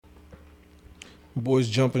Boys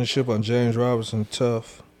jumping ship on James Robinson.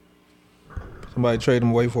 Tough. Somebody trade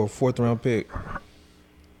him away for a 4th-round pick.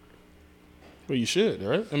 Well, you should,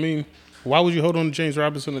 right? I mean, why would you hold on to James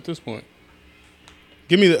Robinson at this point?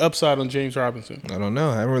 Give me the upside on James Robinson. I don't know.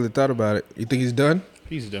 I haven't really thought about it. You think he's done?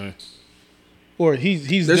 He's done. Or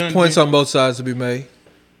he's There's done. points on both sides to be made.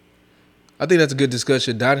 I think that's a good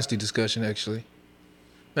discussion, dynasty discussion, actually.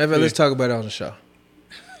 Matter of fact, let's talk about it on the show.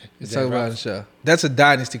 Let's talk about it on the show. That's a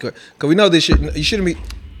dynasty question. Because we know this shit, you shouldn't be.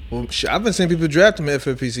 Well, I've been seeing people draft him at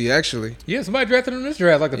FFPC, actually. Yeah, somebody drafted him in this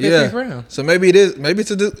draft, like the 15th round. So maybe it is. Maybe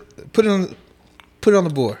it's put it on the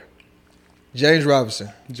board. James Robinson.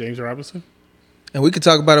 James Robinson? And we could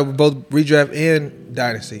talk about it with both redraft and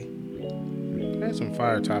dynasty. I had some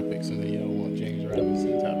fire topics, and then you don't want James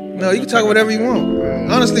Robinson topic. No, you can talk whatever you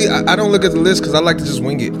want. Honestly, I don't look at the list because I like to just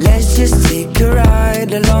wing it. Let's just take a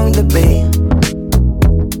ride along the bay.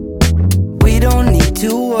 We don't need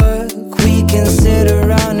to work, we can sit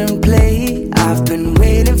around and play. I've been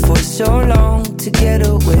waiting for so long to get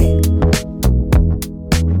away.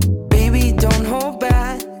 Baby, don't hold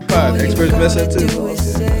back. Experts mess up too. All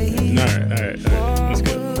right. Let's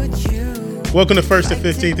go. Welcome to First to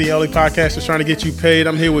 15th, the only podcast that's trying to get you paid.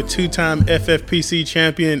 I'm here with two-time FFPC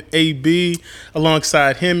champion AB.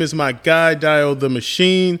 Alongside him is my guy, Dio the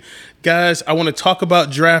Machine. Guys, I want to talk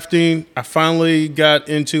about drafting. I finally got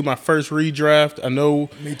into my first redraft. I know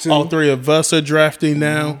all three of us are drafting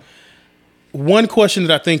now. One question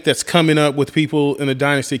that I think that's coming up with people in the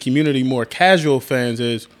Dynasty community, more casual fans,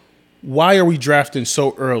 is why are we drafting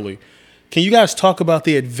so early? Can you guys talk about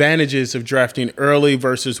the advantages of drafting early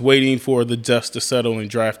versus waiting for the dust to settle and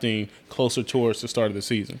drafting closer towards the start of the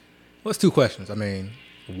season? Well, it's two questions. I mean,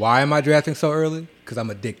 why am I drafting so early? Because I'm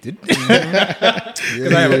addicted. Because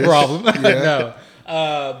I have a problem. No.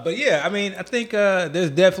 But yeah, I mean, I think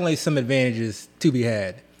there's definitely some advantages to be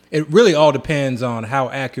had. It really all depends on how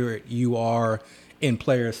accurate you are in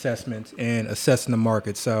player assessments and assessing the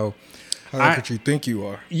market. So, how accurate you think you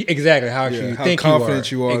are. Exactly. How accurate you think how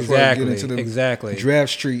confident you are. Exactly. Get into the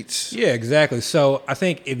draft streets. Yeah, exactly. So I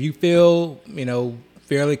think if you feel,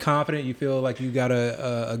 fairly confident, you feel like you got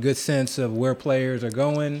a good sense of where players are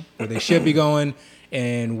going, where they should be going,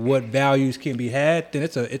 and what values can be had, then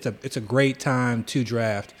it's a great time to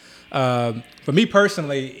draft. For me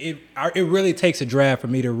personally, it really takes a draft for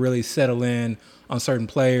me to really settle in on certain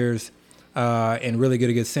players and really get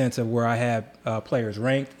a good sense of where I have players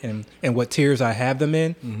ranked and what tiers I have them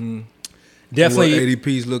in. Mm-hmm. Definitely, and what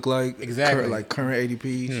ADPs look like. Exactly, current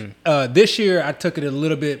ADPs. This year, I took it a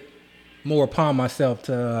little bit more upon myself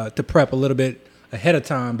to prep a little bit ahead of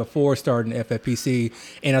time before starting FFPC,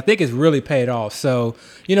 and I think it's really paid off. So,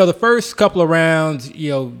 the first couple of rounds,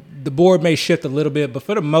 the board may shift a little bit, but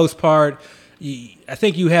for the most part, I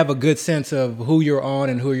think you have a good sense of who you're on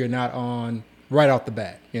and who you're not on right off the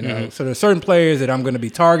bat. So there's certain players that I'm going to be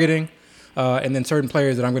targeting, and then certain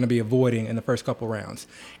players that I'm going to be avoiding in the first couple of rounds.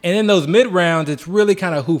 And in those mid rounds, it's really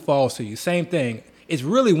kind of who falls to you. Same thing. It's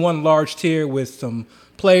really one large tier with some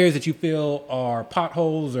players that you feel are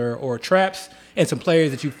potholes or traps, and some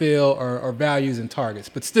players that you feel are values and targets.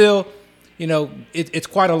 But still, it's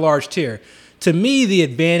quite a large tier. To me, the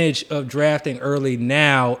advantage of drafting early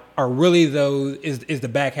now are really is the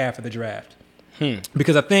back half of the draft.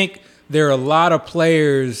 Because I think there are a lot of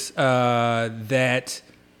players that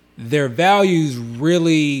their values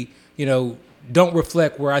really, don't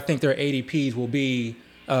reflect where I think their ADPs will be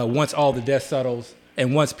once all the dust settles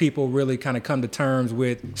and once people really kind of come to terms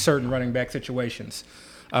with certain running back situations.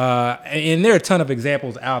 And there are a ton of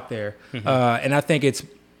examples out there. And I think it's,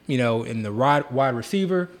 in the wide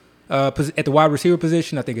receiver, at the wide receiver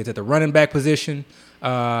position. I think it's at the running back position,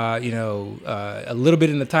 a little bit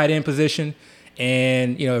in the tight end position.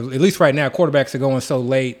 And, at least right now, quarterbacks are going so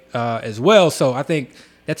late as well. So I think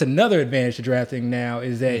that's another advantage to drafting now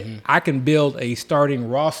is that I can build a starting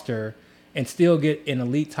roster and still get an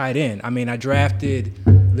elite tight end. I mean, I drafted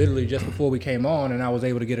literally just before we came on, and I was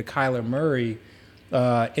able to get a Kyler Murray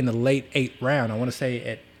in the late 8th round. I want to say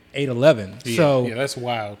at 8-11. Yeah, that's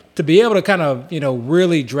wild. To be able to kind of,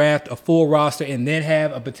 really draft a full roster and then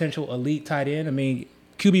have a potential elite tight end, I mean,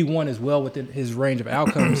 QB1 is well within his range of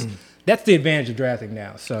outcomes. That's the advantage of drafting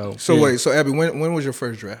now. So wait, Abby, when was your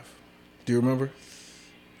first draft? Do you remember?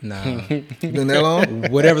 No. Been that long?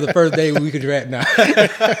 Whatever the first day we could draft now.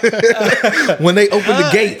 When they opened the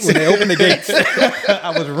gates. I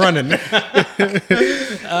was running.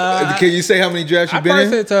 Can you say how many drafts you've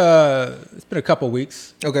been in? It's been a couple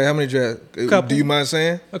weeks. Okay, how many drafts? Do you mind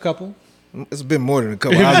saying? A couple. It's been more than a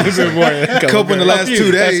couple. It's been more than a couple in the last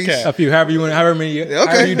 2 days. A few, however many. Okay,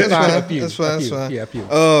 However you define a few. That's fine. Yeah, a few.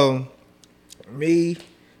 Me,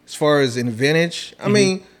 as far as an advantage, I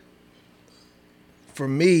mean, for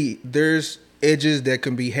me, there's edges that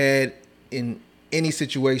can be had in any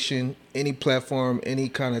situation, any platform, any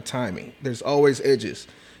kind of timing. There's always edges.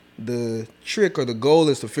 The trick or the goal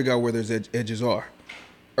is to figure out where those edges are.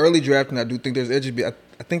 Early drafting, I do think there's edges. But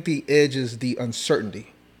I think the edge is the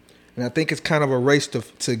uncertainty. And I think it's kind of a race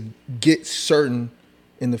to get certain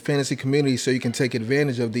in the fantasy community so you can take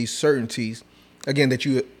advantage of these certainties, again, that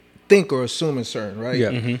you think or assume is certain, right?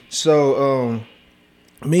 Yeah. So,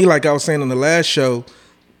 me, like I was saying on the last show,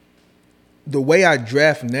 the way I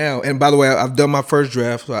draft now, and by the way, I've done my first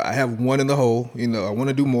draft. So I have one in the hole. You know, I want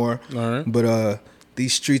to do more. All right. But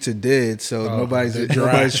these streets are dead, so nobody's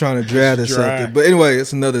dry. trying to draft us out there. But anyway,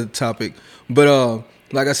 it's another topic. But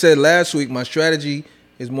like I said last week, my strategy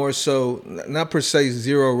is more so not per se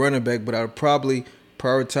zero running back, but I would probably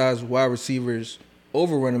prioritize wide receivers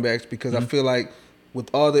over running backs because I feel like with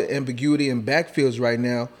all the ambiguity in backfields right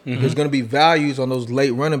now, there's going to be values on those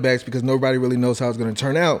late running backs because nobody really knows how it's going to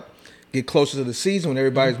turn out. Get closer to the season when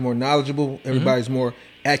everybody's more knowledgeable, everybody's more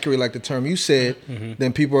accurate, like the term you said,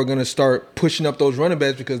 then people are going to start pushing up those running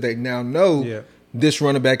backs because they now know this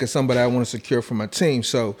running back is somebody I want to secure for my team.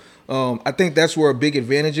 So I think that's where a big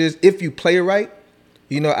advantage is. If you play it right,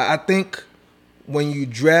 you know, I think when you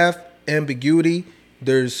draft ambiguity,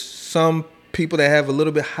 there's some people that have a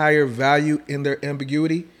little bit higher value in their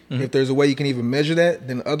ambiguity, if there's a way you can even measure that,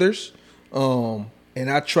 than others. And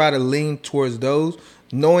I try to lean towards those,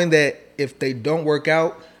 knowing that if they don't work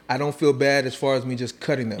out, I don't feel bad as far as me just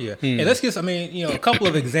cutting them. Yeah. And let's just, a couple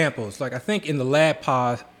of examples. Like I think in the lab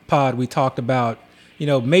pod we talked about,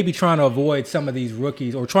 maybe trying to avoid some of these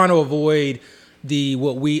rookies or trying to avoid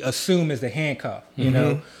what we assume is the handcuff, you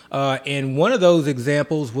know. And one of those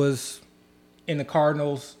was in the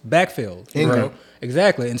Cardinals' backfield. Ingram.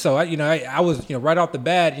 Exactly. And so I was right off the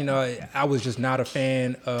bat, I was just not a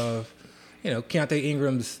fan of Keontae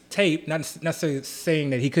Ingram's tape. Not necessarily saying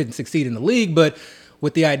that he couldn't succeed in the league, but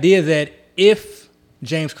with the idea that if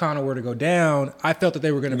James Conner were to go down, I felt that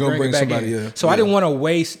they were going to bring it back somebody in. So I didn't want to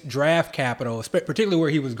waste draft capital, particularly where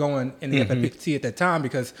he was going in the FFPC at that time,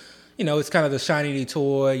 because it's kind of the shiny new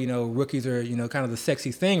toy. Rookies are kind of the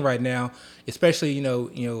sexy thing right now, especially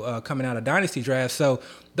coming out of dynasty drafts. So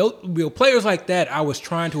those players like that, I was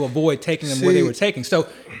trying to avoid taking them where they were taking. So,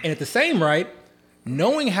 and at the same right,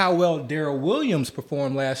 knowing how well Darrell Williams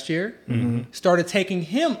performed last year, started taking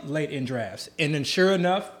him late in drafts, and then sure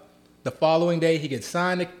enough, the following day he gets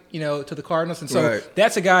signed to the Cardinals, and so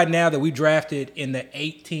that's a guy now that we drafted in the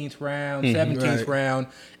 18th round, 17th round,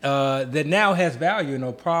 that now has value and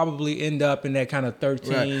will probably end up in that kind of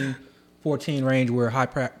 13, 14 range where high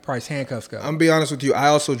price handcuffs go. I'm gonna be honest with you. I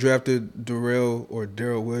also drafted Darrell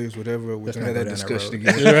Williams, whatever. We're gonna have that discussion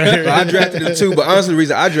again. I drafted him too, but honestly, the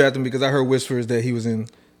reason I drafted him because I heard whispers that he was in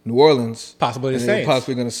New Orleans, possibly the Saints,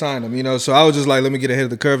 possibly going to sign him. So I was just like, let me get ahead of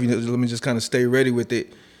the curve. Let me just kind of stay ready with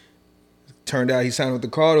it. Turned out he signed with the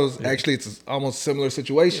Cardinals. Actually, it's almost a similar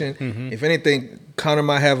situation. If anything, Conner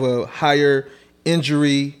might have a higher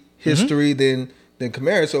injury history than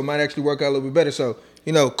Kamara, so it might actually work out a little bit better. So,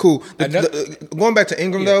 cool. Going back to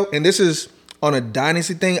Ingram, though, and this is on a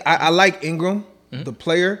dynasty thing, I like Ingram, the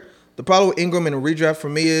player. The problem with Ingram in a redraft for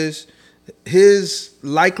me is his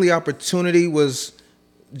likely opportunity was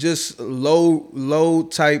just low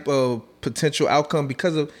type of potential outcome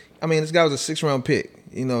because of, this guy was a 6th round pick.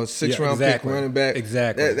 6th round pick running back.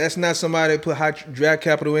 Exactly. That's not somebody that put high draft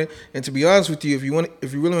capital in. And to be honest with you, if you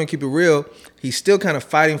really want to keep it real, he's still kind of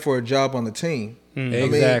fighting for a job on the team.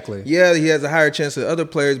 Exactly. He has a higher chance than other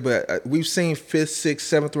players, but we've seen 5th, 6th,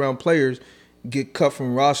 7th round players get cut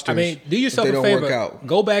from rosters. Do yourself a favor.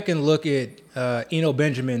 Go back and look at Eno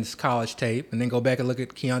Benjamin's college tape, and then go back and look at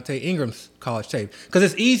Keontae Ingram's college tape. Because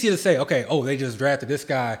it's easy to say, okay, they just drafted this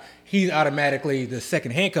guy. He's automatically the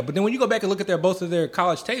second handcuff. But then when you go back and look at both of their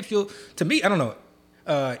college tapes, to me, I don't know.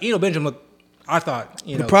 Eno Benjamin looked, I thought,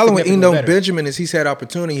 the problem with Eno Benjamin is he's had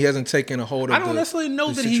opportunity. He hasn't taken a hold of I don't necessarily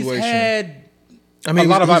know that situation. He's had a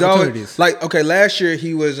lot of opportunities. Last year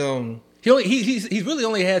he was he's really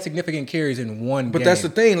only had significant carries in one game. But that's the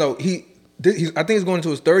thing, though. I think he's going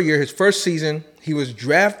into his 3rd year. His first season, he was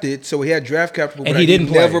drafted, so he had draft capital, and he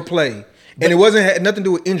didn't never play. And it had nothing to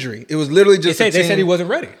do with injury. It was literally just they said he wasn't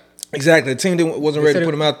ready. Exactly. The team wasn't ready to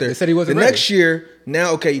put him out there. They said he wasn't ready. The next year,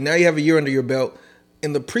 now you have a year under your belt.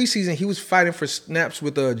 In the preseason, he was fighting for snaps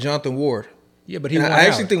with Jonathan Ward. Yeah, but I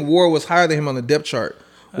actually think Ward was higher than him on the depth chart.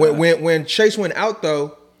 When Chase went out,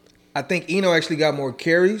 though, I think Eno actually got more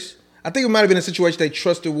carries. I think it might have been a situation they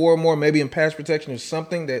trusted Ward more, maybe in pass protection or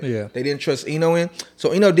something that they didn't trust Eno in.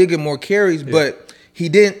 So Eno did get more carries, but he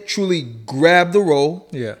didn't truly grab the role.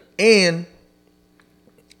 Yeah. And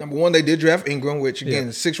number one, they did draft Ingram, which again,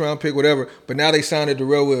 6th round pick, whatever. But now they signed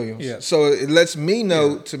Darrell Williams. Yeah. So it lets me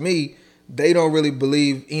know, to me, they don't really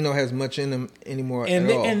believe Eno has much in him anymore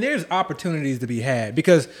at all. And there's opportunities to be had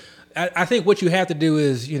because I think what you have to do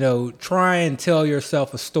is, try and tell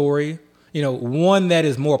yourself a story, one that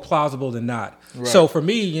is more plausible than not. Right. So for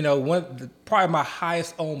me, probably my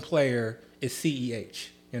highest owned player is CEH,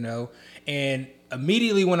 and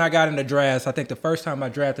immediately when I got into drafts, I think the first time I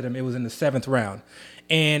drafted him, it was in the 7th round.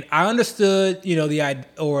 And I understood,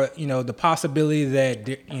 the possibility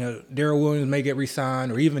that, Darrell Williams may get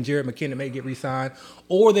re-signed or even Jared McKinnon may get re-signed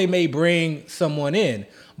or they may bring someone in.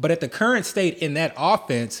 But at the current state in that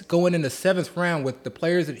offense, going in the 7th round with the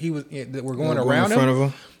players that that were going around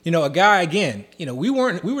him, a guy, again, we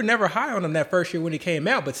were never high on him that first year when he came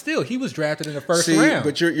out, but still he was drafted in the first round.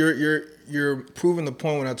 But you're proving the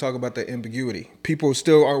point when I talk about the ambiguity. People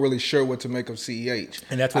still aren't really sure what to make of CEH.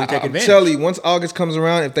 And that's what we take advantage. I'm telling you, once August comes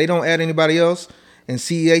around, if they don't add anybody else and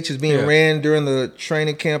CEH is being ran during the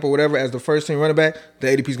training camp or whatever as the first team running back, the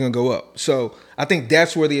ADP is going to go up. So I think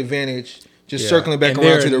that's where the advantage. Just circling back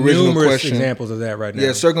around to the original question. Examples of that right now.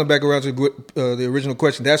 Yeah, circling back around to the original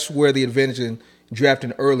question. That's where the advantage in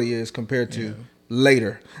drafting early is compared to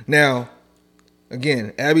later. Now,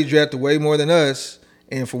 again, Abby drafted way more than us,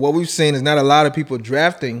 and for what we've seen, there's not a lot of people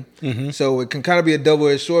drafting. So it can kind of be a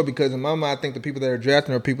double-edged sword because in my mind, I think the people that are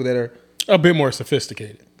drafting are people that are a bit more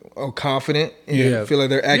sophisticated, confident, and feel like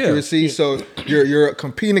their accuracy. Yeah. So you're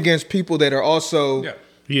competing against people that are also.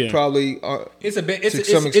 Yeah. Probably it's a bet.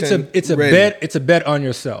 It's a bet on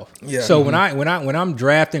yourself. Yeah. So when I'm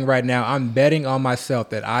drafting right now, I'm betting on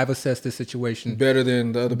myself that I've assessed this situation better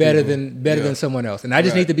than the other than someone else, and I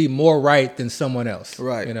just need to be more right than someone else.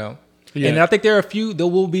 Right. Yeah. And I think there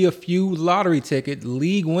will be a few lottery ticket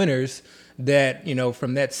league winners that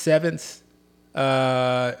from that 7th.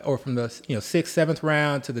 Or from the 6th, 7th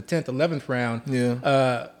round to the 10th, 11th round,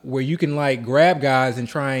 where you can grab guys and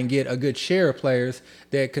try and get a good share of players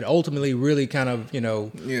that could ultimately really kind of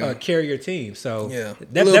carry your team. So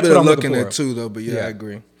that's what I'm looking at too, though. But I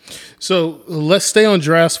agree. So let's stay on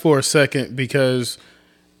drafts for a second because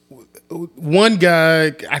one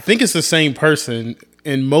guy, I think it's the same person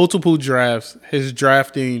in multiple drafts, is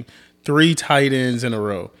drafting 3 tight ends in a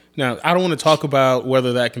row. Now, I don't want to talk about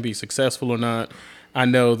whether that can be successful or not. I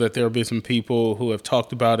know that there have been some people who have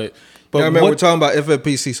talked about it. But we're talking about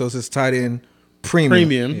FFPC, so it's tight end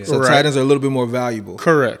premium. Yeah. So tight ends are a little bit more valuable.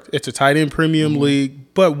 Correct. It's a tight end premium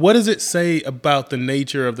league. But what does it say about the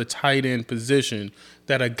nature of the tight end position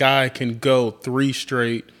that a guy can go 3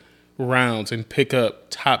 straight rounds and pick up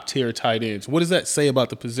top-tier tight ends? What does that say about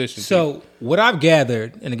the position? So what I've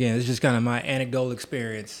gathered, and again, it's just kind of my anecdotal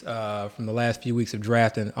experience from the last few weeks of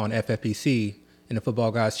drafting on FFPC in the Football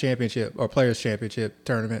Guys Championship or Players Championship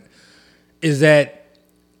tournament, is that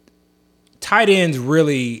tight ends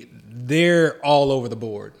really, they're all over the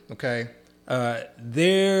board, okay?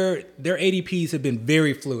 Their ADPs have been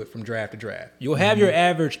very fluid from draft to draft. You'll have your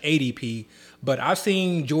average ADP, but I've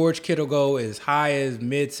seen George Kittle go as high as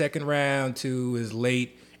mid-2nd round to as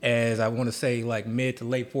late as I want to say mid to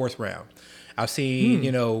late 4th round. I've seen,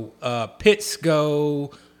 Pitts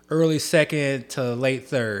go early 2nd to late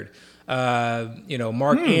 3rd.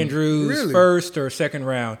 Mark Andrews 1st or 2nd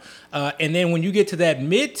round. And then when you get to that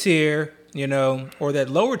mid-tier, or that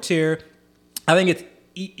lower tier, I think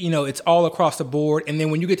it's all across the board. And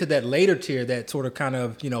then when you get to that later tier, that sort of kind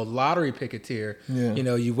of, lottery picket tier,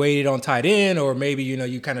 you waited on tight end or maybe,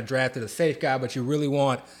 you kind of drafted a safe guy, but you really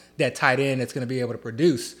want that tight end that's going to be able to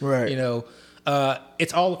produce. Right.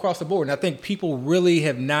 It's all across the board. And I think people really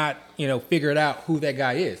have not, figured out who that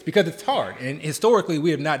guy is because it's hard. And historically,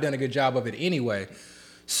 we have not done a good job of it anyway.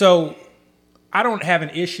 So I don't have an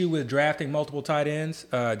issue with drafting multiple tight ends.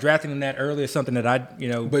 Drafting them that early is something that I,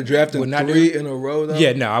 But drafting would not 3 do. in a row, though?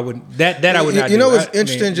 Yeah, no, I wouldn't. That I would not do. You know what's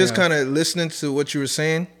interesting, just kind of listening to what you were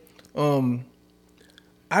saying?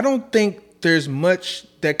 I don't think there's much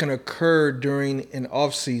that can occur during an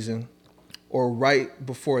off season or right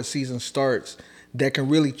before a season starts that can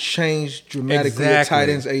really change dramatically the tight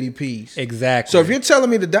ends' ADPs. Exactly. So if you're telling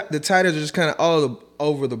me the tight ends are just kind of all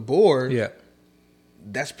over the board,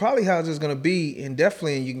 that's probably how it's just going to be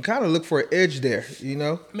indefinitely, and you can kind of look for an edge there, I mean,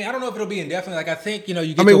 I don't know if it'll be indefinitely. I think, you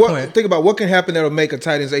get to a point. Think about what can happen that'll make a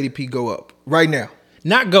tight end's ADP go up right now.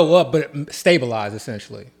 Not go up, but stabilize,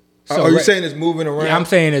 essentially. So are you saying it's moving around? Yeah, I'm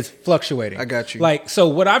saying it's fluctuating. I got you. So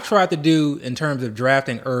what I've tried to do in terms of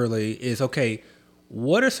drafting early is, okay,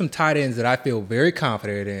 what are some tight ends that I feel very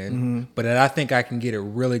confident in, but that I think I can get a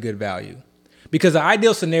really good value? Because the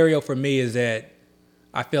ideal scenario for me is that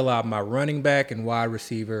I fill out my running back and wide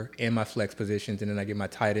receiver and my flex positions, and then I get my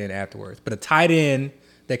tight end afterwards. But a tight end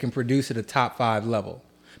that can produce at a top 5 level.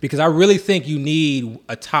 Because I really think you need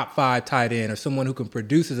a top 5 tight end or someone who can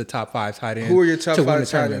produce as a top 5 tight end. Who are your top to win 5 the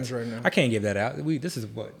tight tournament. ends right now? I can't give that out. This is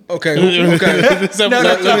what. Okay. Let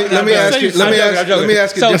me ask you. Let me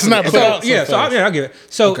ask you. Let's not put out. I'll give it.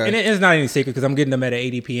 So, Okay. and it's not any secret because I'm getting them at an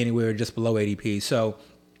ADP anywhere just below ADP. So,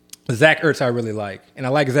 Zach Ertz I really like, and I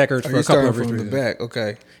like Zach Ertz for a couple of reasons. From the back,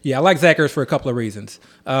 okay. Yeah, I like Zach Ertz for a couple of reasons.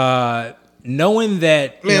 Knowing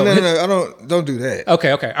that, Man, no, don't do that. Okay,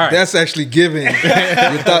 all right. That's actually giving your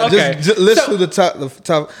thought. Okay. Just list who the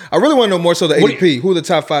top. I really want to know more so the ADP. Who are the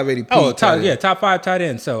top 5 ADP? Oh, top 5 tight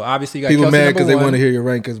ends. So obviously you got people Kelsey mad because they want to hear. hear your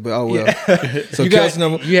rankings, but oh well. Yeah. So You got- Kelsey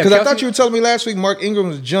number you have because I Kelsey? thought you were telling me last week Mark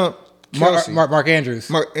Ingram's jumped. Kelsey. Mark Andrews.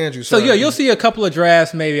 Mark Andrews. So sorry. you'll see a couple of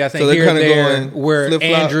drafts maybe I think So they're here and kinda there going where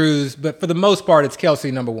flip-flop? Andrews, but for the most part it's Kelsey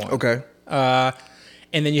number 1. Okay.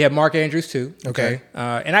 And then you have Mark Andrews too. Okay.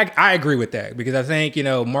 And I agree with that because I think,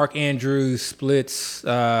 Mark Andrews splits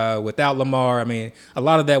without Lamar. I mean, a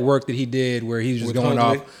lot of that work that he did where he was just With going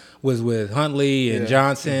Huntley? off was with Huntley and Yeah.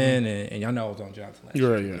 Johnson. And y'all know I was on Johnson last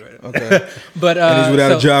year. You're right. Okay. But, And he's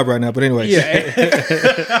without a job right now. But anyway. Yeah.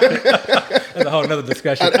 That's a whole nother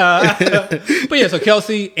discussion. But yeah, so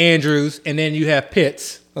Kelsey, Andrews, and then you have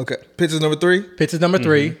Pitts. Okay. Pitts is number 3. Pitts is number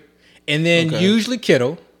 3. And then Okay. usually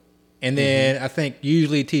Kittle. And then I think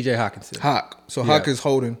usually TJ Hawkinson. Hawk. So Yeah. Hawk is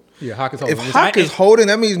holding. Yeah, Hawk is holding. If Hawk is holding,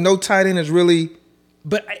 that means no tight end is really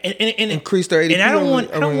But and increased their ADP. And I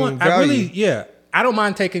value. I don't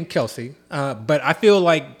mind taking Kelsey, but I feel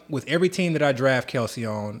like with every team that I draft Kelsey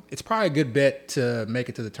on, it's probably a good bet to make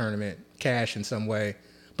it to the tournament, cash in some way.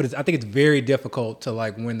 But I think it's very difficult to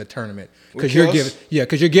like win the tournament because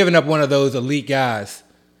you're giving up one of those elite guys,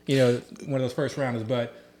 one of those first rounders.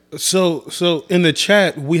 But So in the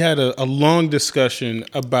chat, we had a long discussion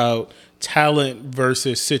about talent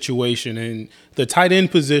versus situation, and the tight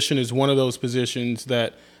end position is one of those positions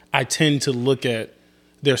that I tend to look at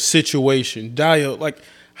their situation. Dio, like,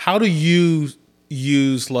 how do you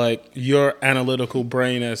use like your analytical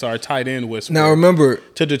brain as our tight end whisperer? Now remember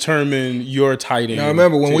to determine your tight end. Now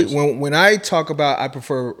remember when I talk about I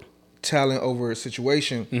prefer talent over a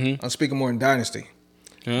situation, I'm speaking more in dynasty.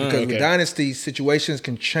 Because with dynasty, situations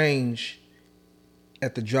can change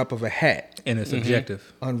at the drop of a hat. and it's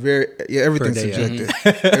subjective. Everything's Per day,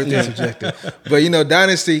 subjective. Everything's subjective. But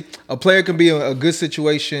dynasty, a player can be in a good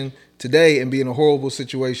situation today and be in a horrible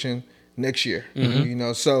situation next year.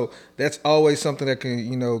 So that's always something that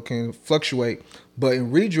can fluctuate. But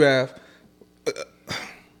in redraft,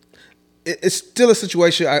 it's still a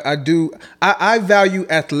situation. I value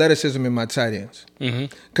athleticism in my tight ends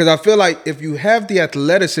because I feel like if you have the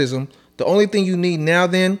athleticism, the only thing you need now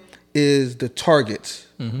then is the targets,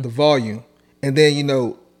 the volume, and then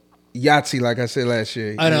Yahtzee, like I said last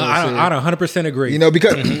year. I 100% agree.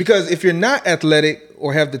 Because if you're not athletic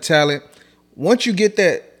or have the talent, once you get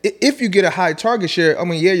that, if you get a high target share,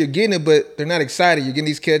 you're getting it, but they're not excited. You're getting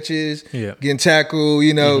these catches, getting tackled,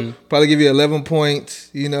 probably give you 11 points,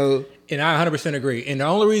 And I 100% agree. And the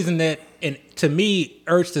only reason and to me,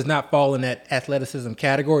 Ertz does not fall in that athleticism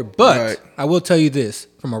category. But Right. I will tell you this,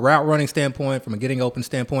 from a route running standpoint, from a getting open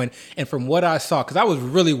standpoint, and from what I saw, because I was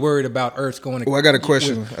really worried about Ertz going to. Oh, I got a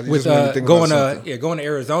question. With going to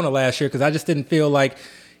Arizona last year, because I just didn't feel like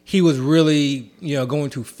he was really, going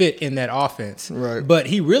to fit in that offense. Right. But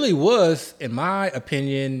he really was, in my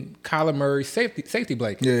opinion, Kyler Murray's safety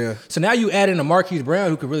blanket. Yeah. So now you add in a Marquise Brown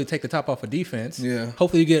who could really take the top off of defense. Yeah.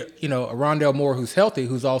 Hopefully you get, a Rondale Moore who's healthy,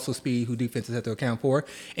 who's also speed, who defenses have to account for.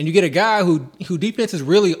 And you get a guy who defenses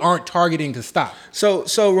really aren't targeting to stop.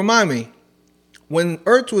 So remind me, when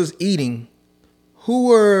Ertz was eating, who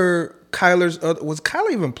were Kyler's other, was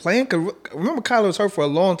Kyler even playing? 'Cause remember Kyler was hurt for a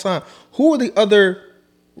long time. Who were the other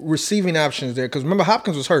receiving options there? Because remember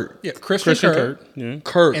Hopkins was hurt. Yeah, Christian Kirk. Yeah.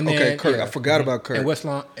 Kurt. And Okay, then, Kurt. yeah. I forgot about Kurt. And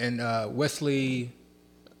Wesley.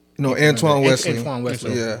 No, Antoine Wesley. Antoine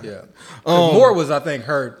Wesley. Yeah. Moore was, I think,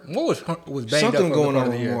 hurt. Moore was banged Something up for going the on part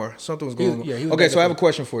of the with year. Moore. Something was He was- going on. yeah, he was Okay, banged so I up have a for-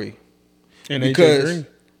 question for you. And Because- AJ Green.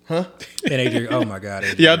 Huh? And AJ, oh my God.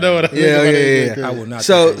 AJ. Y'all know what I think Yeah, about yeah, AJ yeah. Green. I will not.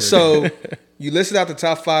 So take AJ. you listed out the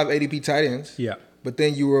top 5 ADP tight ends. Yeah. But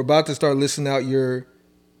then you were about to start listing out your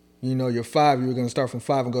 5. You were going to start from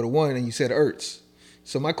 5 and go to 1, and you said Ertz.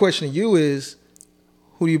 So my question to you is,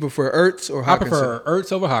 who do you prefer, Ertz or I Hawkinson? prefer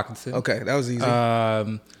Ertz over Hawkinson. Okay, that was easy.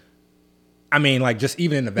 Just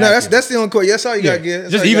even in the no, vacuum. that's the only question. That's all you got to get.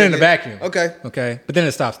 That's Just all you even in gotta the get. vacuum. Okay. Okay. But then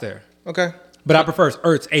it stops there. Okay. But I prefer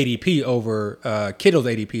Ertz ADP over Kittle's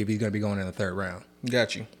ADP if he's going to be going in the third round.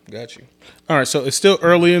 Got you. All right, so it's still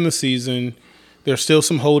early in the season. There's still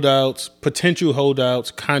some holdouts, potential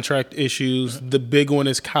holdouts, contract issues. The big one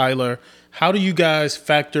is Kyler. How do you guys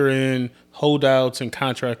factor in holdouts and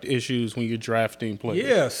contract issues when you're drafting players?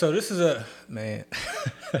 Yeah, so this is a man.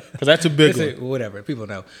 Because that's a big one. Whatever, people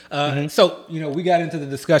know. So, we got into the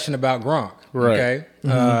discussion about Gronk. Right. Okay.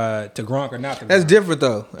 To Gronk or not to Gronk. That's different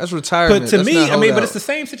though. That's retirement. But to That's me, not holdout. but it's the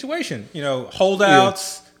same situation.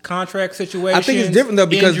 Holdouts, contract situation. I think it's different though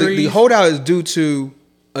because the injuries. holdout is due to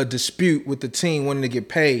a dispute with the team wanting to get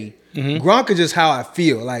paid. Gronk is just how I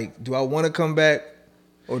feel. Like, do I want to come back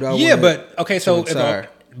or do I want to but okay, so retire?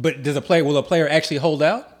 but will a player actually hold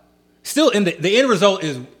out? Still, in the end result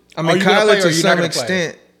is. I mean, are you gonna play Kyler or to are you not some gonna play?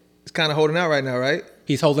 extent is kind of holding out right now, right?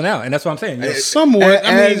 He's holding out, and that's what I'm saying. Somewhat.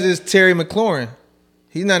 As is Terry McLaurin.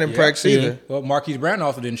 He's not in practice either. Well, Marquise Brown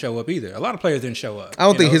also didn't show up either. A lot of players didn't show up. I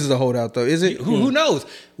don't think his is a holdout though, is it? Who knows?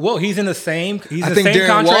 Well, he's in the same. He's I in the think same Darren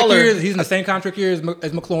contract Waller- year. He's in the same contract year as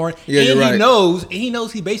McLaurin. Yeah, and you're right. He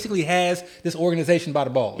knows he basically has this organization by the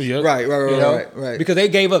balls. Yep. Right. Because they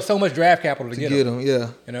gave up so much draft capital to get him. Yeah.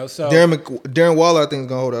 So Darren Waller, I think, is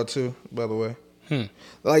gonna hold out too. By the way,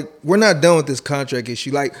 like we're not done with this contract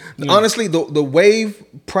issue. Like honestly, the wave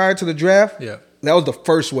prior to the draft, that was the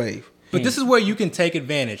first wave. But this is where you can take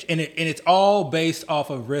advantage, and it's all based off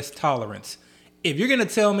of risk tolerance. If you're going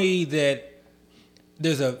to tell me that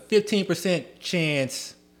there's a 15%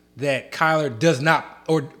 chance that Kyler does not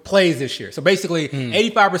or plays this year, so basically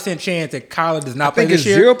 85% chance that Kyler does not play this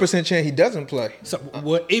year. I think it's 0% chance he doesn't play. So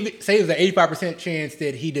say there's an 85% chance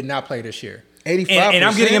that he did not play this year. 85%, and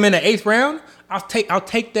I'm getting him in the 8th round. I'll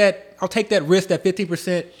take that risk, that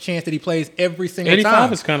 15% chance that he plays every single 85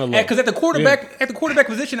 time. is kind of low. Because at the quarterback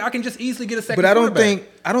position, I can just easily get a second. But I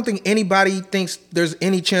don't think anybody thinks there's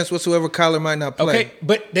any chance whatsoever Kyler might not play. Okay,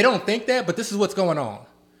 but they don't think that. But this is what's going on.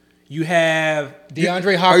 You have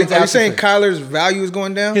DeAndre Hopkins. Are you saying Kyler's value is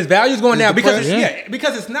going down? His value is going down because depressed?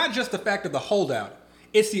 because it's not just the fact of the holdout.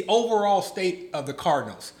 It's the overall state of the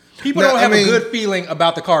Cardinals. People Now, don't have I mean- a good feeling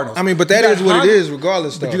about the Cardinals. I mean, but that is what it is,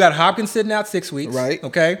 regardless. Though. But you got Hopkins sitting out 6 weeks, Right.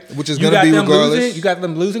 Okay, Which is You gonna got be them regardless. You got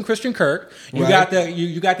them losing Christian Kirk. You Right. got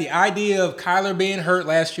you got the idea of Kyler being hurt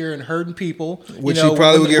last year and hurting people, Which he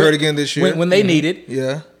probably would get hurt again this year. when they need it.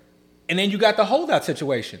 Yeah. And then you got the holdout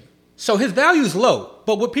situation. So his value is low.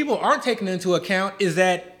 But what people aren't taking into account is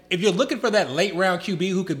that if you're looking for that late round QB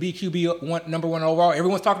who could be number one overall,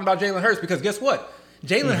 everyone's talking about Jalen Hurts because guess what?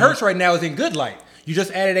 Jalen Hurts right now is in good light. You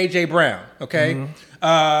just added A.J. Brown, okay?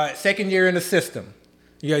 Second year in the system.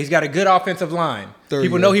 He's got a good offensive line.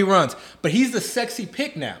 People know he runs. But he's the sexy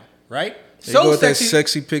pick now, right? So that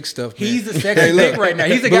sexy pick stuff, man. He's the sexy pick right now.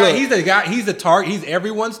 He's the guy. He's the target. He's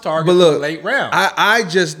everyone's target But look, for the late round. I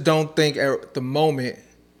just don't think at the moment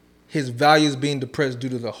his value is being depressed due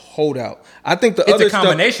to the holdout. I think It's a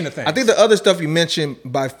combination of things. I think the other stuff you mentioned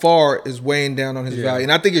by far is weighing down on his value,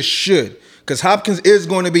 and I think it should because Hopkins is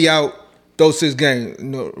going to be out those 6 games,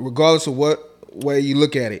 regardless of what way you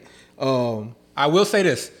look at it. I will say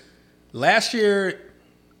this: last year,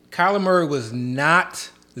 Kyler Murray was not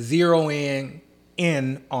zeroing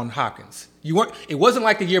in on Hopkins. You weren't. It wasn't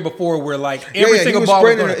like the year before where like every single ball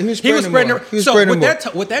was going. He was spreading it.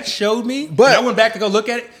 So what that showed me, but I went back to go look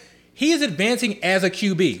at it. He is advancing as a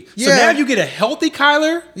QB. So Yeah. now you get a healthy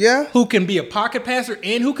Kyler, Yeah. who can be a pocket passer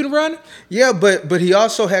and who can run. Yeah, but he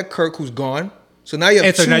also had Kirk, who's gone. So now you have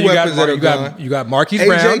And so two now weapons that are gone. You got Marquise AJ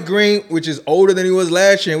Brown. Green, which is older than he was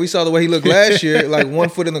last year, and we saw the way he looked last year, like 1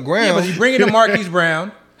 foot in the ground. Yeah, but you bring in a Marquise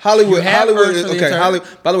Brown. Hollywood You have Hurts is for the okay. entire-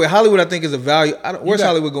 By the way, Hollywood I think is a value. Where's got-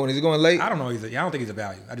 Hollywood going? Is he going late? I don't know. I don't think he's a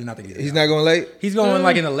value. I do not think He's not going late. He's going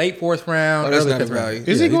like in the late 4th round. Oh, that's early not a 5th round. value.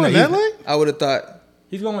 Is he he's going not- that late? I would have thought.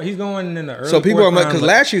 He's going in the early. So people 4th are round, because but-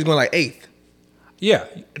 last year he was going like 8th. Yeah,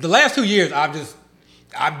 the last 2 years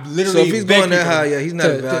I've literally. So if he's going that high, yeah, he's not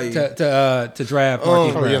a value. to draft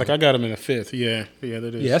Marquise Oh Brown. yeah, like I got him in the 5th. Yeah,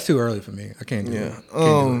 that is. Yeah, that's too early for me. I can't do it.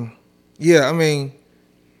 Yeah. Yeah. I mean,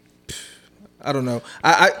 I don't know.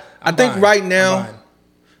 I think buying. right I'm now. buying.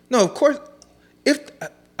 No, of course.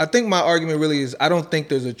 I think my argument really is I don't think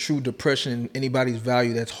there's a true depression in anybody's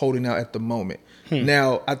value that's holding out at the moment.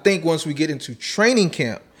 Now, I think once we get into training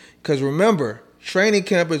camp, because remember, training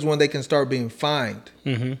camp is when they can start being fined,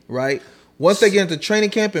 right? Once they get into training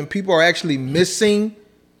camp and people are actually missing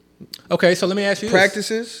Okay, so let me ask you this.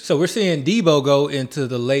 practices. So we're seeing Debo go into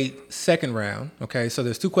the late 2nd round. Okay, so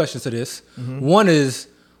there's 2 questions to this. One is,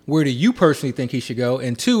 where do you personally think he should go?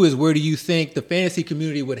 And 2 is, where do you think the fantasy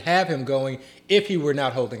community would have him going if he were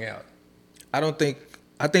not holding out? I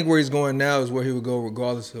think where he's going now is where he would go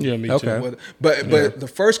regardless of. Yeah, me Okay. too. But the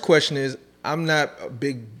first question is, I'm not a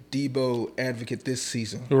big Debo advocate this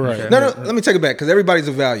season. Right. No, let me take it back because everybody's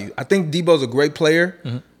a value. I think Debo's a great player.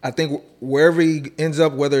 I think wherever he ends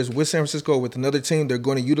up, whether it's with San Francisco or with another team, they're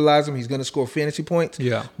going to utilize him. He's going to score fantasy points.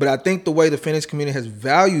 Yeah. But I think the way the fantasy community has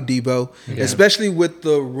valued Debo, especially with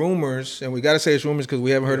the rumors, and we got to say it's rumors because we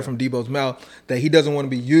haven't heard it from Debo's mouth, that he doesn't want to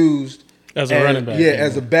be used as a running back. Yeah,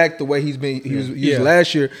 as a back the way he was used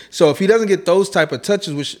last year. So if he doesn't get those type of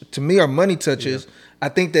touches, which to me are money touches, I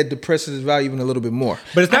think that depresses his value even a little bit more.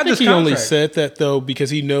 But it's not just he contract. only said that though because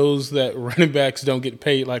he knows that running backs don't get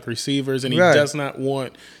paid like receivers, and he does not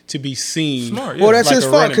want to be seen. Smart. Well, that's his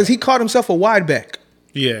fault because he called himself a wide back.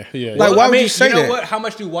 Yeah. Like, why would you say that? What? How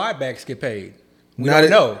much do wide backs get paid? We don't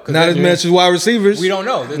know. Not as much as wide receivers. We don't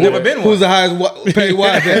know. There's never been one. Who's the highest paid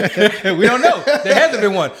wide back? We don't know. There hasn't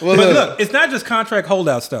been one. Well, but look, it's not just contract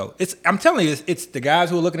holdouts though. I'm telling you, it's the guys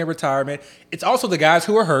who are looking at retirement. It's also the guys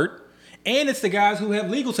who are hurt. And it's the guys who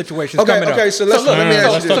have legal situations coming up. Okay, so let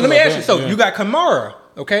me ask you. So you got Kamara,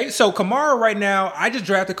 okay? So Kamara right now, I just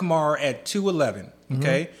drafted Kamara at 211,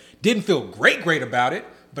 okay? Didn't feel great about it,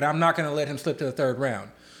 but I'm not going to let him slip to the third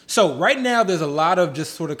round. So right now, there's a lot of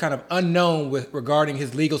just sort of kind of unknown regarding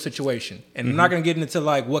his legal situation. And I'm not going to get into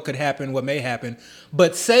like what could happen, what may happen.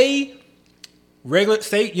 But say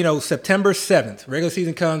September 7th, regular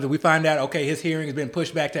season comes and we find out, okay, his hearing has been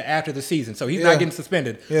pushed back to after the season. So he's not getting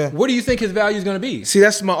suspended. Yeah. What do you think his value is going to be? See,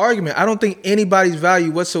 that's my argument. I don't think anybody's value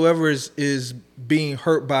whatsoever is being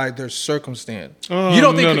hurt by their circumstance. You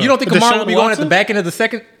don't think Kamara will be going at the back end of the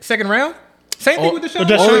second round? Same thing with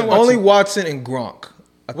Deshaun. Only Watson and Gronk.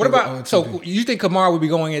 What about, so you think Kamara would be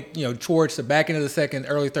going at, towards the back end of the second,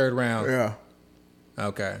 early third round? Yeah.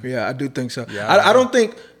 Okay. Yeah, I do think so. Yeah, I don't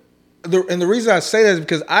think... And the reason I say that is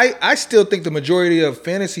because I still think the majority of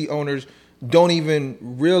fantasy owners don't even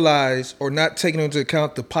realize or not taking into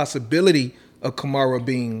account the possibility of Kamara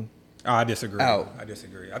being I disagree. out. I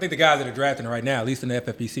disagree. I think the guys that are drafting right now, at least in the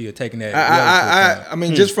FFPC, are taking that. I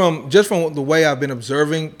mean, just from the way I've been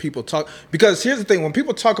observing people talk, because here's the thing: when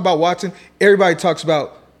people talk about Watson, everybody talks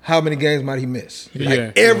about how many games might he miss.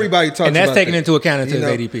 Everybody talks about that. And that's taken into account into his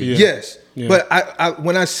ADP. Yeah. Yes. Yeah. But I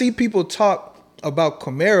when I see people talk about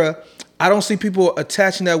Kamara, I don't see people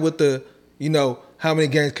attaching that with the, how many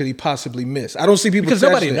games could he possibly miss. I don't see people because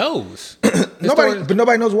nobody knows. But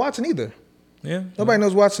nobody knows Watson either. Yeah, nobody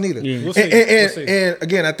knows Watson either. Yeah. We'll see. And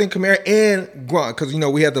again, I think Kamara and Gronk, because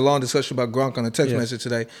we had the long discussion about Gronk on the text message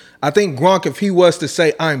today. I think Gronk, if he was to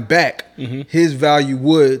say I'm back, his value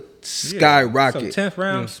would skyrocket. So 10th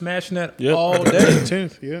round, smashing that all day.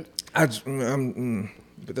 10th, yeah.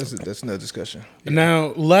 But that's another discussion.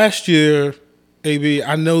 Now, last year, AB,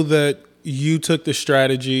 I know that you took the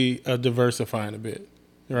strategy of diversifying a bit,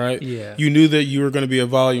 right? Yeah. You knew that you were going to be a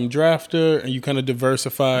volume drafter, and you kind of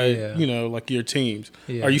diversified, like your teams.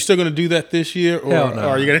 Yeah. Are you still going to do that this year, or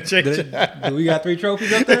are you going to change it? Do we got 3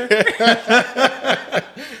 trophies up there?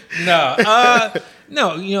 No.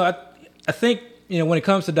 I think when it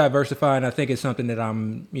comes to diversifying, I think it's something that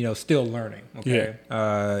I'm still learning. Okay.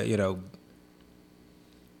 Yeah.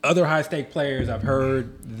 Other high-stake players, I've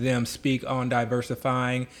heard them speak on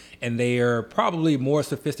diversifying, and they are probably more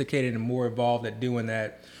sophisticated and more involved at doing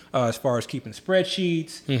that as far as keeping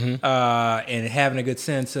spreadsheets and having a good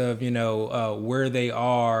sense of, where they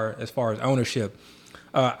are as far as ownership.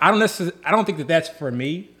 I don't think that that's for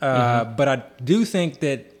me, but I do think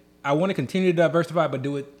that I want to continue to diversify, but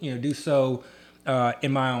do it, do so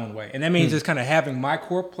in my own way. And that means just kind of having my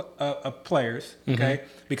core players, okay,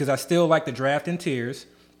 because I still like to draft in tiers.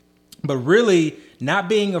 But really not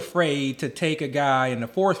being afraid to take a guy in the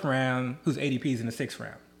 4th round whose ADP is in the 6th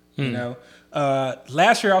round.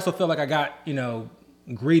 Last year I also felt like I got,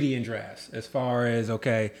 greedy in drafts as far as,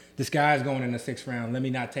 okay, this guy's going in the 6th round. Let me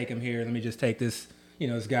not take him here. Let me just take this,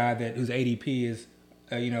 this guy whose ADP is,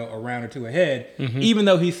 a round or 2 ahead, even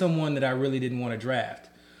though he's someone that I really didn't want to draft.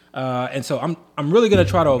 And so I'm really going to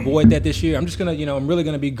try to avoid that this year. I'm just going to, I'm really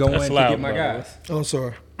going to be going to get my guys. Oh, I'm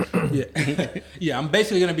sorry. Yeah, I'm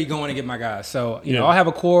basically going to be going to get my guys. So, I'll have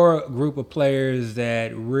a core group of players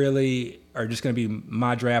that really are just going to be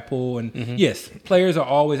my draft pool. And yes, players are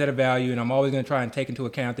always at a value, and I'm always going to try and take into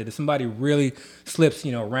account that if somebody really slips,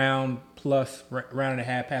 round and a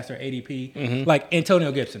half past their ADP, like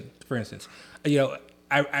Antonio Gibson, for instance, I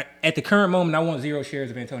at the current moment, I want 0 shares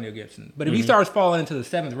of Antonio Gibson. But if he starts falling into the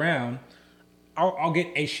 7th round, I'll get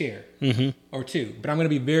a share or 2. But I'm going to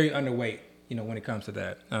be very underweight, when it comes to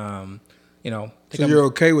that. So you're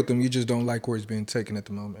okay with him. You just don't like where he's being taken at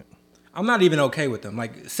the moment. I'm not even okay with them.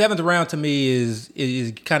 Like 7th round to me is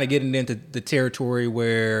kind of getting into the territory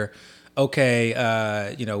where, okay,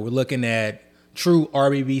 we're looking at true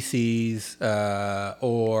RBBCs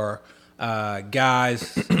or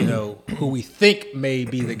guys, who we think may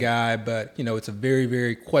be the guy, but it's a very,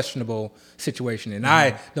 very questionable situation, and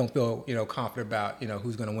I don't feel confident about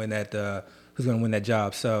who's going to win that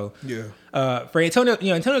job. So for Antonio,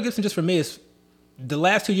 Antonio Gibson, just for me, is the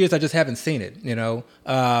last 2 years I just haven't seen it.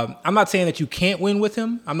 I'm not saying that you can't win with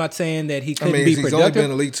him. I'm not saying that he couldn't be productive. He's only been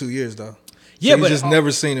in the league 2 years though. Yeah, but just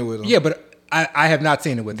never seen it with him. Yeah, but I have not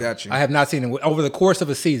seen it with him. Got you. I have not seen it over the course of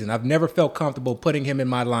a season. I've never felt comfortable putting him in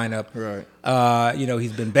my lineup. Right.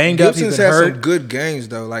 He's been banged up. He's been hurt. Some good games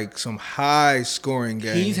though, like some high scoring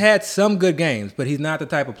games. He's had some good games, but he's not the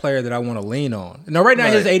type of player that I want to lean on. Now, right now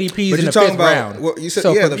his ADP is in the fifth round. Well, you said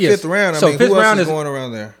the fifth round. I mean, who else is going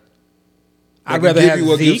around there? I'd rather have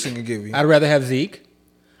Zeke. Gibson can give you. I'd rather have Zeke.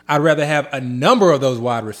 I'd rather have a number of those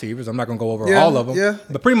wide receivers. I'm not going to go over all of them. Yeah.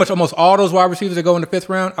 But pretty much almost all those wide receivers that go in the fifth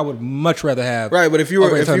round, I would much rather have. Right, but if you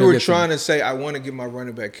were trying to say, I want to get my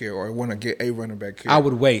running back here or I want to get a running back here. I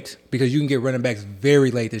would wait because you can get running backs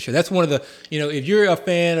very late this year. That's one of the, if you're a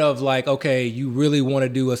fan of like, okay, you really want to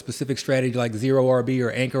do a specific strategy like zero RB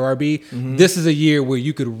or anchor RB, this is a year where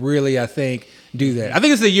you could really, I think, do that. I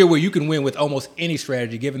think it's a year where you can win with almost any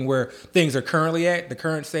strategy given where things are currently at, the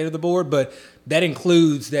current state of the board, but that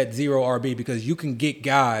includes that zero RB because you can get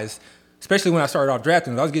guys, especially when I started off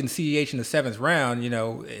drafting. If I was getting CEH in the 7th round,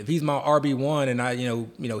 if he's my RB1 and I,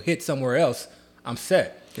 hit somewhere else, I'm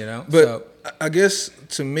set, But I guess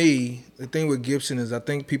to me, the thing with Gibson is I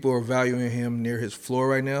think people are valuing him near his floor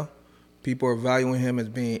right now. People are valuing him as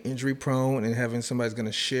being injury prone and having somebody's going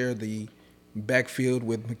to share the backfield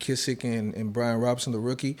with McKissick and Brian Robinson, the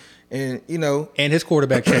rookie, and and his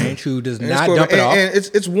quarterback change, who does not dump it off. And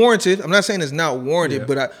it's warranted. I'm not saying it's not warranted,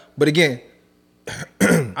 but again,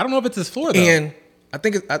 I don't know if it's his floor though. And I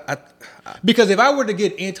think because if I were to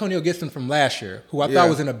get Antonio Gibson from last year, who I thought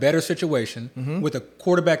was in a better situation with a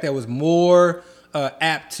quarterback that was more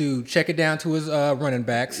apt to check it down to his running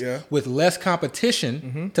backs with less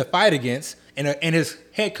competition to fight against. And his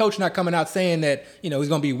head coach not coming out saying that, he's going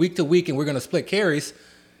to be week to week and we're going to split carries,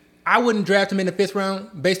 I wouldn't draft him in the 5th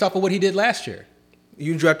round based off of what he did last year.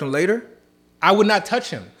 You draft him later? I would not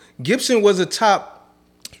touch him. Gibson was a top.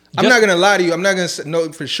 I'm not going to lie to you. I'm not going to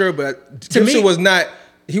know for sure, but Gibson was not.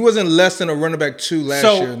 He wasn't less than a running back 2 last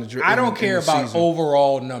year in the draft. I don't care about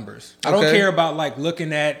overall numbers. I don't care about like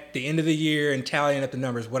looking at the end of the year and tallying up the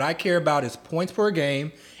numbers. What I care about is points per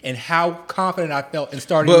game and how confident I felt in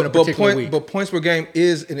starting in a particular week. But points per game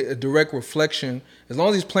is a direct reflection. As long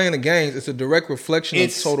as he's playing the games, it's a direct reflection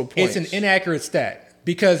of total points. It's an inaccurate stat.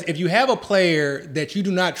 Because if you have a player that you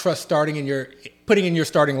do not trust putting in your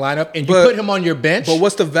starting lineup and you put him on your bench. But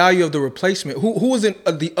what's the value of the replacement? Who is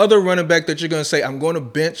the other running back that you're going to say, I'm going to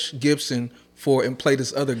bench Gibson for and play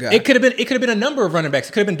this other guy? It could have been a number of running backs.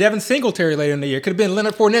 It could have been Devin Singletary later in the year. It could have been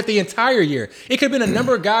Leonard Fournette the entire year. It could have been a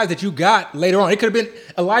number of guys that you got later on. It could have been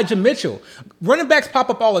Elijah Mitchell. Running backs pop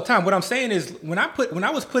up all the time. What I'm saying is when I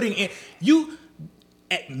was putting in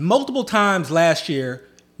at multiple times last year,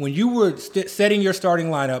 when you were setting your starting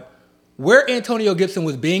lineup, where Antonio Gibson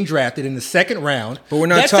was being drafted in the 2nd round, but we're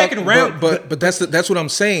not talking. But that's what I'm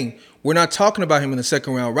saying. We're not talking about him in the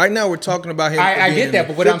 2nd round. Right now, we're talking about him. I get that,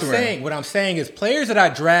 but what I'm saying is players that I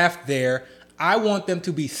draft there, I want them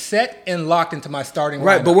to be set and locked into my starting lineup.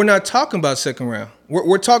 Right, but we're not talking about 2nd round.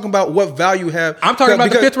 We're talking about what value have. I'm talking about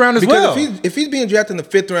the 5th round as well. If he's being drafted in the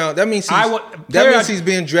 5th round, that means he's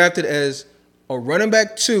being drafted as a running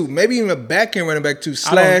back 2, maybe even a back end running back 2 /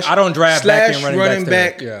 I don't draft back end running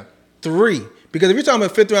back 3. Because if you're talking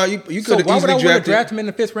about 5th round, you could have easily drafted. So why would I want to draft him in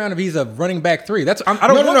the 5th round if he's a running back 3?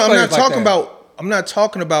 I'm not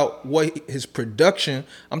talking about what his production.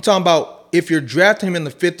 I'm talking about if you're drafting him in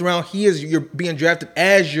the 5th round, you're being drafted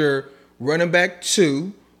as your running back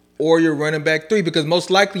 2 or your running back 3 because most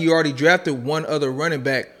likely you already drafted one other running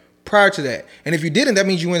back prior to that. And if you didn't, that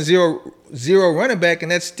means you went zero running back, and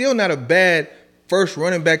that's still not a bad first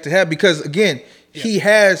running back to have because, again, he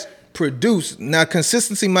has produced. Now,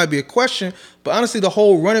 consistency might be a question, but honestly, the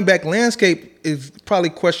whole running back landscape is probably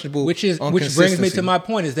questionable. Which brings me to my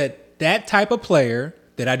point is that type of player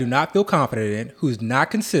that I do not feel confident in, who's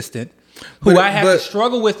not consistent, I have to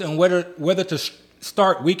struggle with and whether to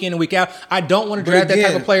start week in and week out. I don't want to draft that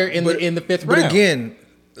type of player in the 5th round. But again,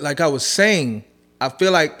 like I was saying, I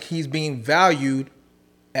feel like he's being valued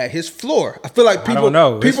at his floor. I feel like people. I don't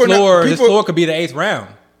know. His floor could be the 8th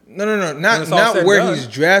round. No. Not where he's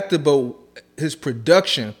drafted, but his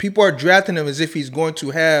production. People are drafting him as if he's going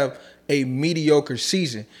to have a mediocre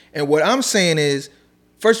season. And what I'm saying is,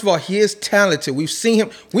 first of all, he is talented. We've seen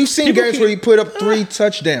him. We've seen games where he put up 3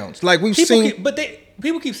 touchdowns. Like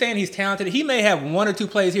people keep saying he's talented. He may have 1 or 2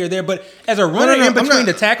 plays here or there, but as a runner in between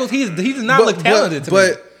the tackles, he does not look talented to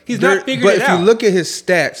me. He's not figured but it if out. you look at his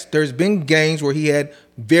stats, there's been games where he had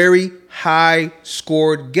very high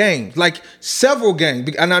scored games, like several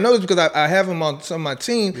games. And I know this because I have him on some of my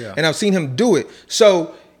team, and I've seen him do it.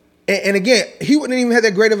 So, and again, he wouldn't even have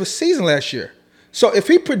that great of a season last year. So if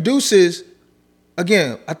he produces,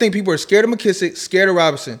 again, I think people are scared of McKissick, scared of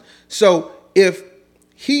Robinson. So if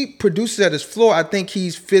he produces at his floor, I think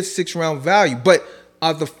he's 5th, 6th round value. But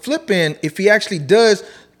the flip end, if he actually does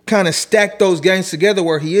kind of stack those games together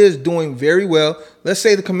where he is doing very well. Let's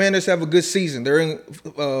say the Commanders have a good season. They're in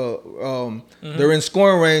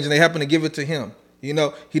scoring range and they happen to give it to him. You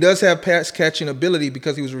know, he does have pass catching ability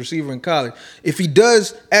because he was a receiver in college. If he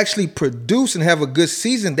does actually produce and have a good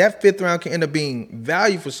season, that 5th round can end up being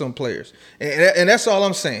value for some players. And that's all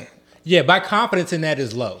I'm saying. Yeah, my confidence in that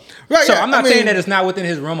is low. Right. So yeah, I'm not saying that it's not within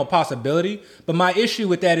his realm of possibility, but my issue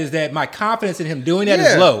with that is that my confidence in him doing that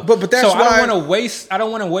is low. But that's so why I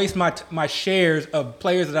don't want to waste my shares of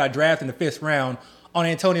players that I draft in the 5th round on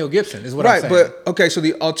Antonio Gibson. Is what I'm saying. Right, but okay. So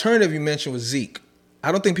the alternative you mentioned was Zeke.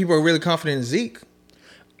 I don't think people are really confident in Zeke.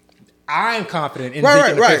 I'm confident in Zeke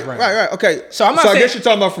in the 5th round. Right. Okay. So I'm not saying, I guess you're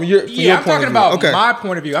talking about from your point of view. I'm talking about my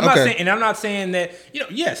point of view. I'm Okay. not saying that,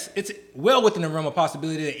 yes, it's well within the realm of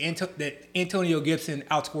possibility that Antonio Gibson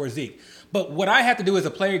outscores Zeke. But what I have to do as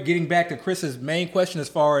a player, getting back to Chris's main question as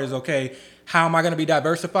far as, okay, how am I going to be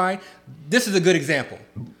diversifying? This is a good example.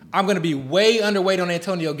 I'm going to be way underweight on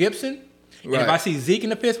Antonio Gibson. And if I see Zeke in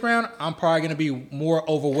the 5th round, I'm probably going to be more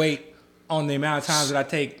overweight on the amount of times that I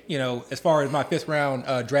take, as far as my 5th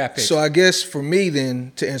round draft pick. So I guess for me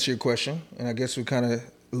then, to answer your question, and I guess we kind of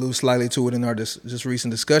allude slightly to it in our just recent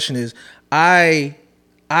discussion, is I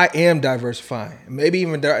am diversifying, maybe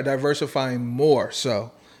even diversifying more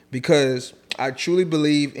so, because I truly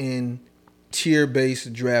believe in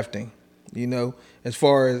tier-based drafting. As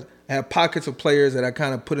far as I have pockets of players that I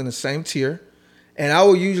kind of put in the same tier, and I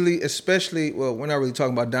will usually, we're not really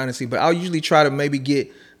talking about dynasty, but I'll usually try to maybe get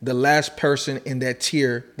the last person in that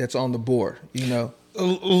tier that's on the board,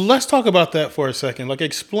 Let's talk about that for a second. Like,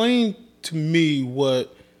 explain to me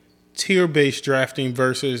what tier-based drafting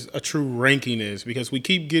versus a true ranking is, because we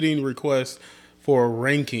keep getting requests for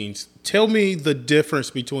rankings. Tell me the difference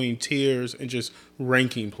between tiers and just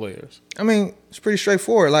ranking players. I mean, it's pretty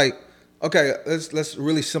straightforward. Like, okay, let's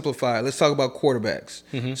really simplify it. Let's talk about quarterbacks.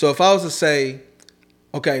 Mm-hmm. So if I was to say,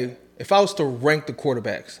 okay, if I was to rank the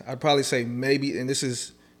quarterbacks, I'd probably say maybe, and this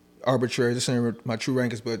is arbitrary, this ain't my true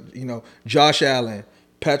rankings, but Josh Allen,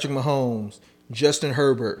 Patrick Mahomes, Justin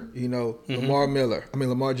Herbert, mm-hmm.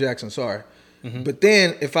 Lamar Jackson, sorry. Mm-hmm. But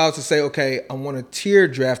then if I was to say, okay, I want to tier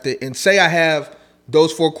draft it, and say I have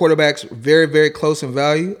those 4 quarterbacks very, very close in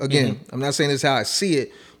value. Again, mm-hmm. I'm not saying this is how I see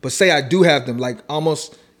it, but say I do have them, like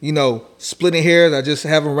almost, splitting hairs, I just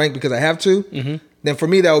have them ranked because I have to, mm-hmm. then for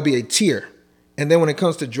me that would be a tier. And then when it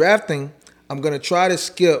comes to drafting, I'm going to try to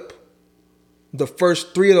skip the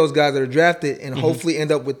first 3 of those guys that are drafted and mm-hmm. hopefully end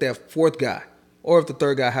up with that 4th guy, or if the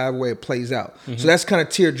 3rd guy, however way it plays out. Mm-hmm. So that's kind of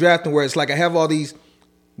tier drafting, where it's like I have all these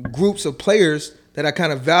groups of players that I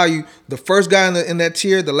kind of value. The first guy in that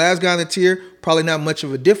tier, the last guy in the tier, probably not much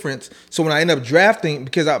of a difference. So when I end up drafting,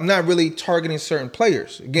 because I'm not really targeting certain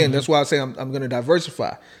players, again, mm-hmm. that's why I say I'm going to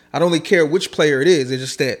diversify. I don't really care which player it is. It's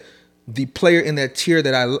just that the player in that tier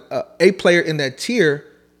a player in that tier,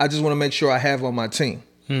 I just want to make sure I have on my team.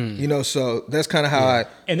 So that's kind of how I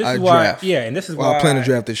draft. And this is why I plan to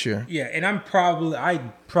draft this year. Yeah, and I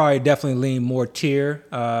probably definitely lean more tier,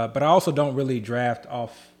 but I also don't really draft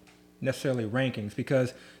off necessarily rankings,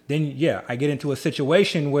 because then I get into a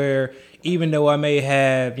situation where even though I may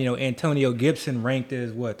have Antonio Gibson ranked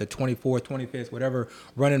as the 24th, 25th, whatever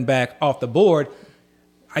running back off the board,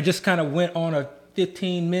 I just kind of went on a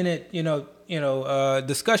 15-minute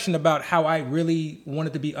discussion about how I really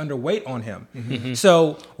wanted to be underweight on him. Mm-hmm.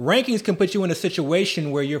 So rankings can put you in a situation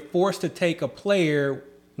where you're forced to take a player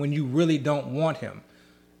when you really don't want him.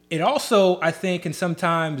 It also, I think, can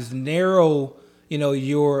sometimes narrow,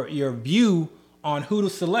 your view on who to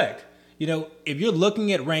select. If you're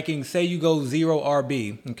looking at rankings, say you go 0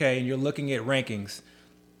 RB, okay, and you're looking at rankings,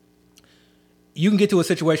 you can get to a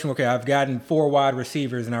situation where, okay, I've gotten 4 wide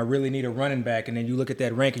receivers and I really need a running back. And then you look at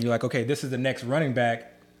that ranking, you're like, okay, this is the next running back.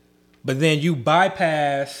 But then you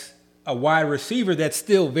bypass a wide receiver that's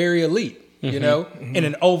still very elite, mm-hmm. in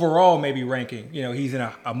an overall maybe ranking. He's in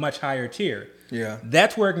a much higher tier. Yeah.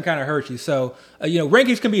 That's where it can kind of hurt you. So,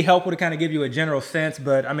 rankings can be helpful to kind of give you a general sense.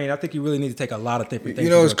 But, I think you really need to take a lot of different things.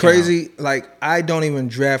 It's crazy. Like, I don't even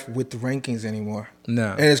draft with the rankings anymore.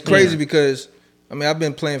 No. And it's crazy because I've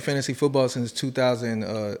been playing fantasy football since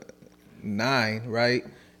 2009, right?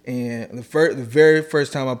 And the very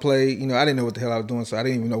first time I played, you know, I didn't know what the hell I was doing, so I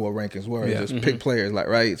didn't even know what rankings were. Yeah. Just pick players, like,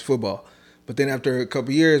 right? It's football. But then after a couple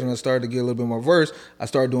of years, when I started to get a little bit more versed, I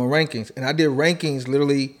started doing rankings. And I did rankings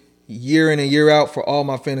literally year in and year out for all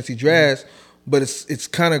my fantasy drafts. But it's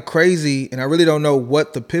kind of crazy, and I really don't know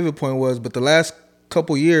what the pivot point was. But the last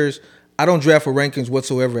couple years, I don't draft for rankings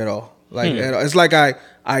whatsoever at all. Like it's like I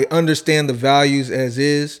understand the values as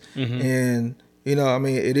is, and you know, I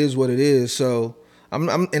mean, it is what it is. So I'm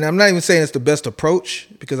not even saying it's the best approach,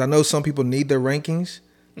 because I know some people need their rankings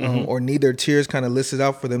or need their tiers kind of listed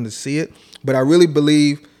out for them to see it. But I really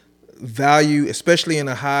believe value, especially in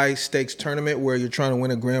a high stakes tournament where you're trying to win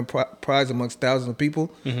a grand prize amongst thousands of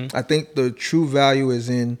people. I think the true value is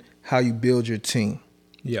in how you build your team.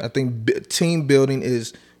 Yeah, I think team building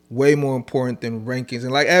is way more important than rankings.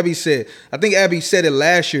 And like Abby said, I think Abby said it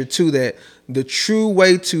last year too, that the true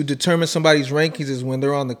way to determine somebody's rankings is when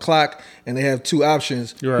they're on the clock and they have two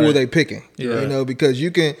options. Right. Who are they picking? Yeah. You know, because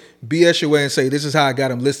you can BS your way and say, this is how I got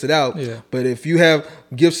them listed out. Yeah. But if you have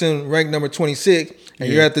Gibson ranked number 26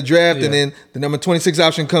 and you're at the draft and then the number 26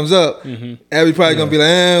 option comes up, Abby probably going to be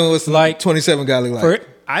like, what's the 27 guy look like?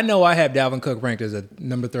 I know I have Dalvin Cook ranked as a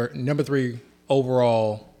number 3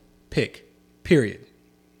 overall pick, period.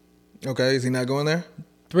 Okay, is he not going there?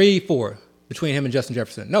 3-4 between him and Justin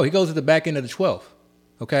Jefferson. No, he goes at the back end of the 12th.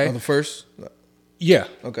 Okay. On the first? Yeah.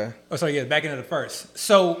 Okay. Oh, sorry, yeah, back end of the first.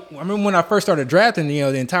 So I remember when I first started drafting, you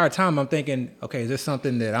know, the entire time I'm thinking, okay, is there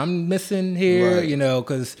something that I'm missing here? Right. You know,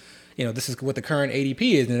 because, you know, this is what the current ADP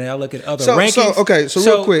is, and then I look at other rankings. So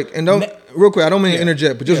real quick, and real quick, I don't mean to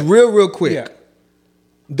interject, but just real quick. Yeah.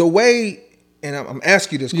 The way, and I'm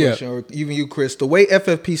asking you this question, or even you, Chris, the way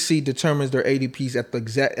FFPC determines their ADPs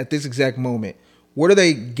at this exact moment, where do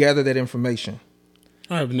they gather that information?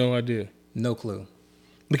 I have no idea. No clue.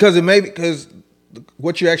 Because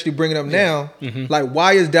what you're actually bringing up now, like,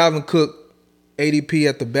 why is Dalvin Cook ADP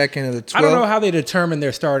at the back end of the 12? I don't know how they determine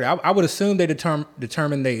their starting. I would assume they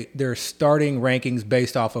determine their starting rankings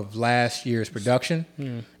based off of last year's production.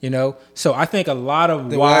 You know, so I think a lot of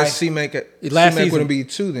then why C-Mac wouldn't be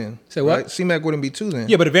 2 then. Say what? Right? C-Mac wouldn't be 2 then.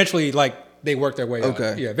 Yeah, but eventually, like, they work their way up.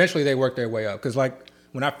 Okay. Yeah, eventually they work their way up, because like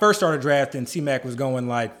when I first started drafting, C-Mac was going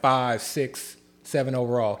like 5, 6, 7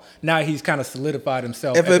 overall. Now he's kind of solidified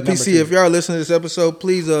himself. FFPC, if y'all are listening to this episode,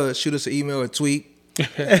 please shoot us an email or tweet.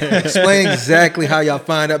 Explain exactly how y'all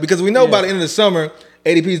find out, because we know by the end of the summer,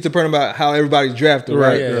 ADP is depending about how everybody's drafted,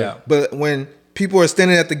 right? Yeah. But when people are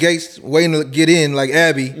standing at the gates waiting to get in, like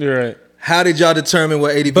Abby, how did y'all determine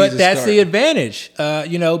what ADP? But that's the advantage,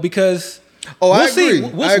 you know, because I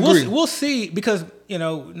agree. We'll see, because, you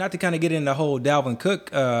know, not to kind of get in the whole Dalvin Cook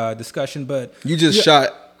discussion, but you just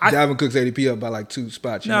shot Dalvin Cook's ADP up by like 2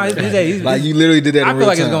 spots. No, like you literally did that. I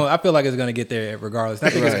feel like it's going to get there regardless. I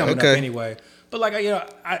think it's coming up anyway. But like, you know,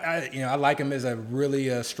 I like him as a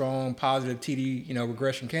really strong, positive TD, you know,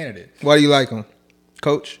 regression candidate. Why do you like him,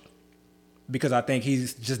 Coach? Because I think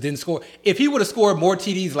he's just didn't score. If he would have scored more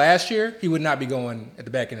TDs last year, he would not be going at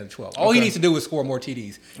the back end of the 12. All he needs to do is score more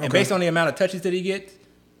TDs. And based on the amount of touches that he gets,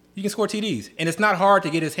 you can score TDs. And it's not hard to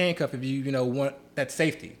get his handcuff if you know, want that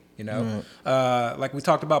safety. You know, like we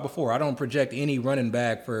talked about before, I don't project any running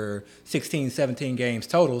back for 16, 17 games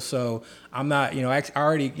total. So I'm not, you know, I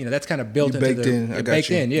already, you know, that's kind of built into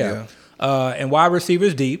baked in. Yeah. And wide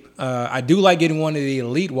receivers deep. I do like getting one of the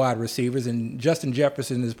elite wide receivers, and Justin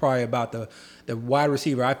Jefferson is probably about the wide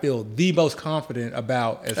receiver I feel the most confident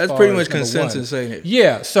about. That's pretty much consensus saying it.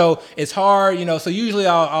 Yeah. So it's hard, you know. So usually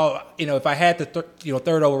I'll you know, if I had the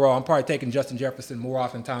third overall, I'm probably taking Justin Jefferson more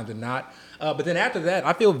often times than not. But then after that,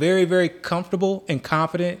 I feel very, very comfortable and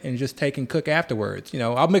confident in just taking Cook afterwards. You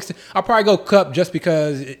know, I'll probably go Kupp just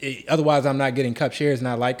because otherwise I'm not getting Kupp shares, and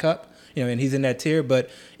I like Kupp. You know, and he's in that tier,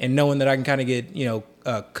 and knowing that I can kind of get, you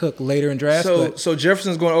know, Cook later in drafts. So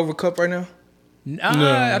Jefferson's going over Kupp right now? No.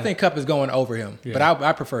 I think Kupp is going over him, but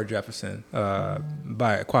I prefer Jefferson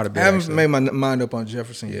by quite a bit. I haven't made my mind up on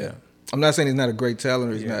Jefferson yet. I'm not saying he's not a great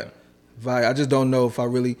talent or he's not viable. I just don't know if I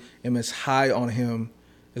really am as high on him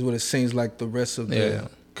as what it seems like the rest of the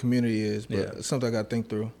community is. But it's something I got to think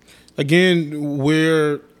through. Again,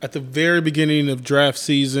 we're at the very beginning of draft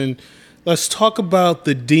season. Let's talk about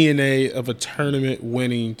the DNA of a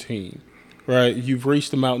tournament-winning team, right? You've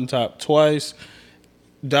reached the mountaintop twice.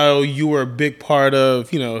 Dial, you were a big part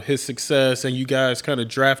of, you know, his success, and you guys kind of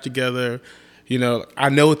draft together. You know, I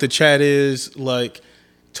know what the chat is. Like,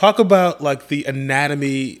 talk about, like, the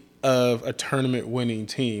anatomy of a tournament-winning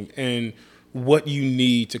team and what you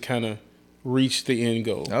need to kind of reach the end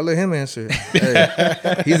goal. I'll let him answer it.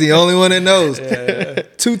 Hey, he's the only one that knows.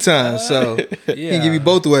 2 times, so he can give you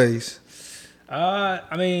both ways.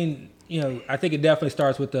 I mean, I think it definitely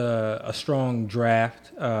starts with a strong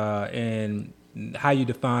draft, and how you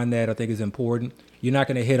define that, I think, is important. You're not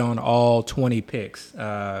going to hit on all 20 picks.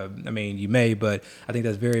 You may, but I think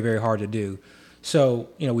that's very, very hard to do. So,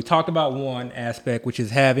 we talked about one aspect, which is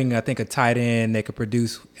having, I think, a tight end that could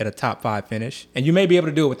produce at a top 5 finish. And you may be able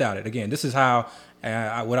to do it without it. Again, this is how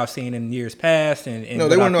what I've seen in years past. And no,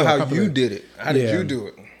 they want to know how you did it. How did you do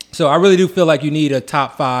it? So I really do feel like you need a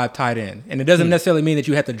top 5 tight end. And it doesn't necessarily mean that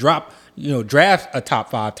you have to draft a top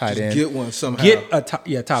 5 tight end. Get one somehow. Get a top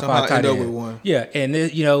 5 tight end. End up with one. Yeah,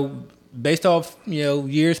 and based off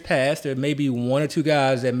years past, there may be one or two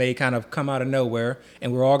guys that may kind of come out of nowhere,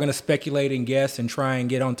 and we're all going to speculate and guess and try and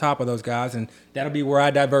get on top of those guys, and that'll be where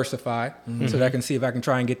I diversify, so that I can see if I can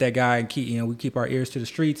try and get that guy and keep we keep our ears to the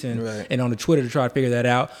streets and on the Twitter to try to figure that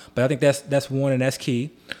out. But I think that's one, and that's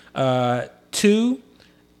key. 2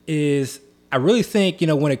 is I really think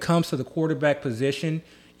when it comes to the quarterback position,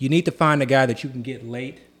 you need to find a guy that you can get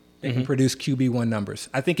late that can produce QB1 numbers.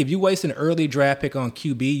 I think if you waste an early draft pick on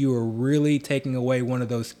QB, you are really taking away one of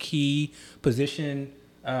those key position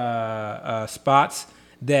spots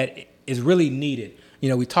that is really needed.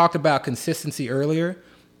 We talked about consistency earlier.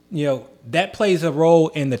 That plays a role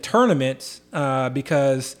in the tournaments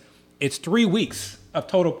because it's 3 weeks of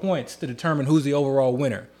total points to determine who's the overall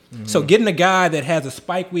winner. So getting a guy that has a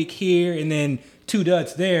spike week here and then 2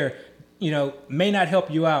 duds there, may not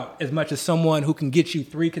help you out as much as someone who can get you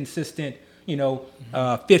 3 consistent,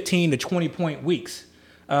 15 to 20 point weeks.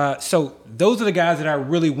 So those are the guys that I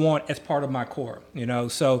really want as part of my core,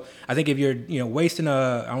 So I think if you're, wasting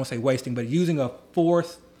I won't say wasting, but using a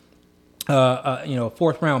fourth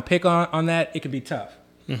round pick on that, it can be tough.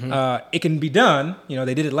 It can be done.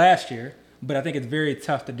 They did it last year, but I think it's very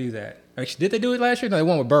tough to do that. Actually, did they do it last year? No, they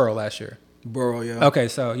won with Burrow last year. Burrow, yeah. Okay,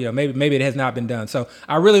 so maybe it has not been done. So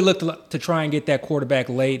I really look to try and get that quarterback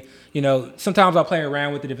late. Sometimes I'll play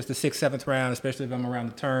around with it if it's the 6th, 7th round, especially if I'm around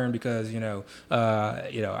the turn, because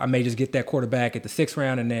I may just get that quarterback at the 6th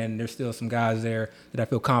round, and then there's still some guys there that I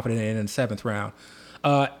feel confident in the 7th round.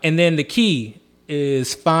 And then the key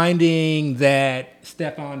is finding that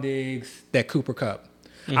Stephon Diggs, that Cooper Kupp.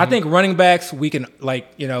 I think running backs, we can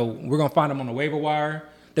we're gonna find them on the waiver wire.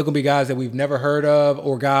 They're going to be guys that we've never heard of,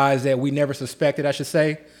 or guys that we never suspected, I should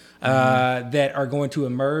say, that are going to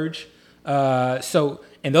emerge. And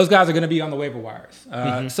those guys are going to be on the waiver wires.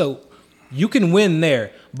 So you can win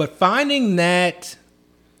there. But finding that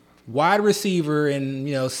wide receiver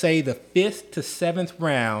in, say the 5th to 7th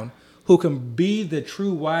round who can be the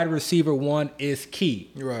true wide receiver 1 is key.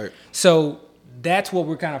 Right. So that's what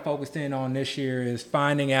we're kind of focused in on this year, is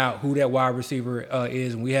finding out who that wide receiver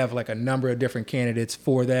is. And we have a number of different candidates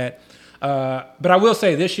for that. But I will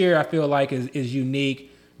say this year I feel like is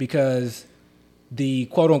unique because the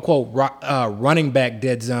quote unquote running back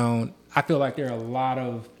dead zone, I feel like there are a lot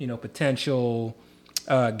of, potential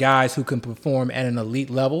guys who can perform at an elite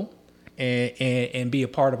level and be a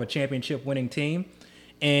part of a championship winning team.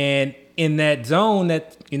 And in that zone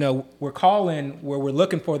that, we're calling, where we're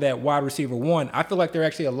looking for that wide receiver 1, I feel like there are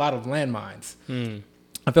actually a lot of landmines.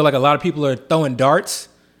 I feel like a lot of people are throwing darts,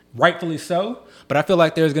 rightfully so, but I feel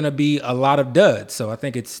like there's going to be a lot of duds. So I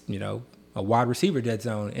think it's, a wide receiver dead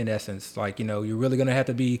zone in essence. You're really going to have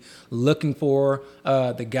to be looking for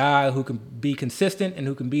the guy who can be consistent and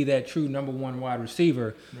who can be that true number 1 wide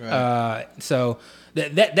receiver. Right. So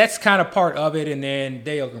that's kind of part of it. And then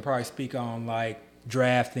Dale can probably speak on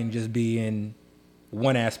drafting just being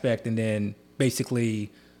one aspect, and then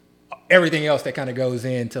basically everything else that kind of goes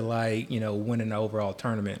into winning the overall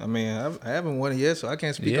tournament. I mean, I haven't won it yet, so I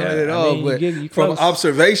can't speak on it at all. But from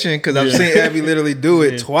observation, because I've seen Abby literally do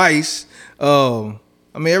it twice.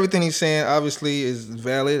 Everything he's saying obviously is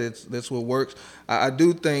valid. That's what works. I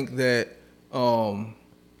do think that,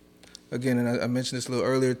 again, and I mentioned this a little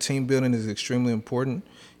earlier, team building is extremely important.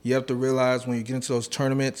 You have to realize when you get into those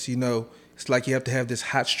tournaments, it's like you have to have this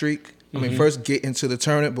hot streak. First get into the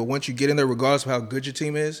tournament, but once you get in there, regardless of how good your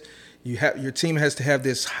team is, your team has to have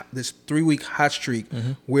this 3-week hot streak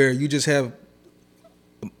where you just have,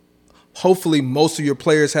 hopefully, most of your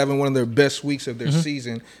players having one of their best weeks of their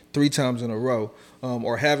season 3 times in a row,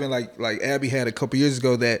 or having like Abby had a couple years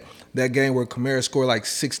ago that game where Kamara scored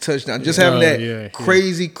 6 touchdowns. Just having that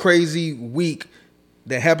crazy week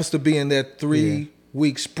that happens to be in that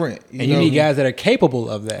 3-week sprint. You need guys that are capable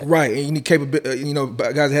of that. Right, and you need guys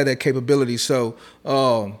that have that capability. So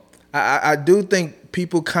I do think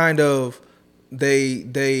people kind of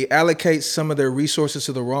they allocate some of their resources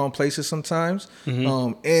to the wrong places sometimes,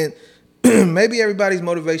 and maybe everybody's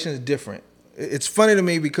motivation is different. It's funny to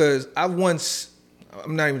me because I've won.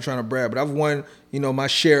 I'm not even trying to brag, but I've won my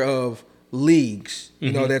share of leagues,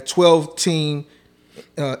 you know, that 12-team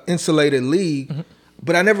insulated league.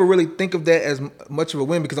 But I never really think of that as much of a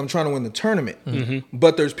win because I'm trying to win the tournament.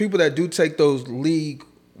 But there's people that do take those league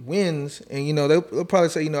wins, and you know they'll probably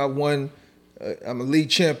say, you know, I won, I'm a league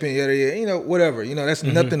champion, you know, whatever. You know, that's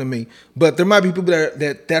nothing to me. But there might be people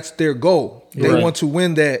that's their goal. They want to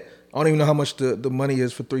win that. I don't even know how much the money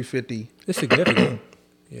is for 350. It's significant.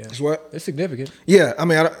 Yeah, It's what? It's significant. Yeah, I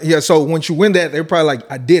mean, so once you win that, they're probably like,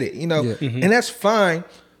 I did it, you know, and that's fine.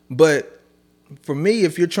 But for me,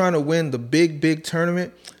 if you're trying to win the big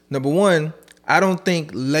tournament, number one, I don't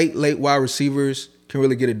think late wide receivers can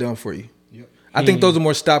really get it done for you. I think those are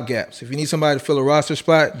more stopgaps. If you need somebody to fill a roster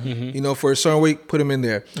spot, you know, for a certain week, put them in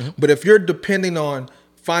there. But if you're depending on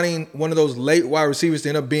finding one of those late wide receivers to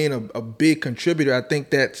end up being a big contributor, I think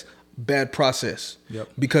that's bad process.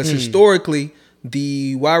 Because historically,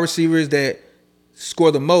 the wide receivers that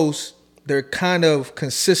score the most, they're kind of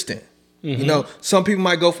consistent. You know, some people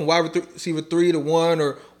might go from wide receiver 3 to 1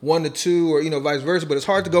 or 1 to 2 or, you know, vice versa, but it's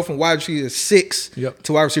hard to go from wide receiver 6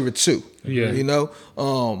 to wide receiver 2. You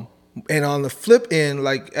know? And on the flip end,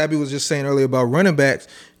 like Abby was just saying earlier about running backs,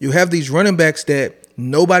 you have these running backs that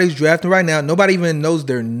nobody's drafting right now. Nobody even knows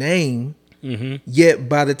their name. Yet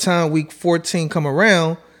by the time week 14 come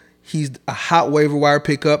around, he's a hot waiver wire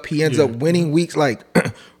pickup. He ends up winning weeks like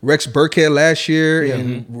Rex Burkhead last year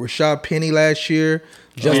and Rashad Penny last year.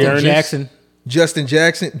 Justin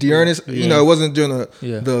Jackson, Dearness. You know, it wasn't during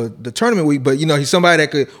the tournament week, but you know, he's somebody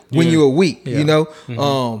that could win you a week. You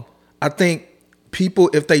know, I think people,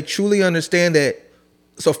 if they truly understand that.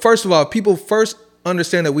 So first of all, people first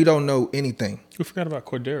understand that we don't know anything. We forgot about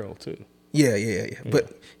Cordero too. Yeah.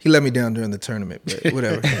 But he let me down during the tournament. But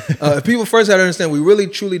whatever. If people first had to understand, we really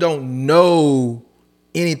truly don't know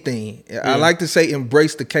anything. I like to say,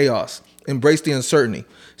 embrace the chaos, embrace the uncertainty.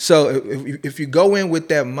 So if you go in with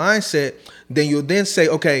that mindset, then you'll then say,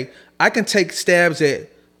 okay, I can take stabs at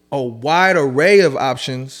a wide array of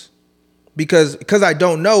options because I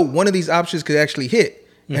don't know, one of these options could actually hit.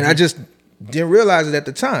 And I just didn't realize it at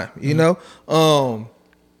the time, you know?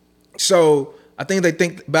 So I think they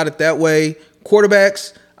think about it that way.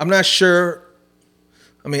 Quarterbacks, I'm not sure.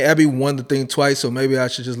 I mean, Abby won the thing twice, so maybe I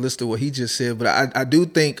should just listen to what he just said. But I do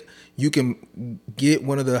think you can get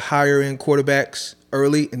one of the higher end quarterbacks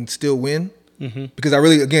early and still win. Because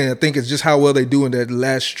I think it's just how well they do in that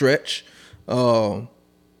last stretch.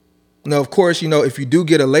 Now, of course, you know, if you do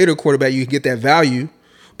get a later quarterback, you can get that value.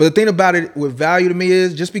 But the thing about it with value to me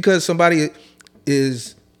is just because somebody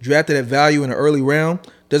is drafted at value in an early round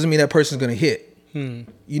doesn't mean that person's going to hit.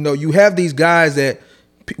 You know, you have these guys that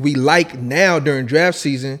we like now during draft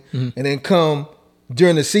season and then come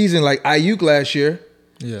during the season like Ayuk last year.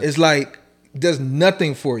 It's like does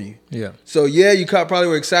nothing for you. So you probably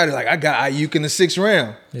were excited like I got Ayuk in the 6th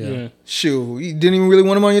round. Shoot, you didn't even really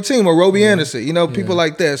want him on your team or Roby Anderson. You know, people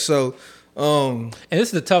like that. So and this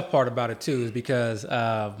is the tough part about it too, is because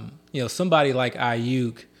you know, somebody like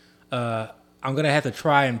Ayuk, I'm gonna have to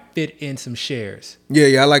try and fit in some shares.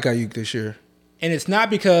 I like Ayuk this year. And it's not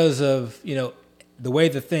because of, you know, the way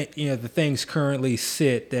the things currently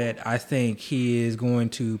sit that I think he is going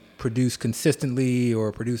to produce consistently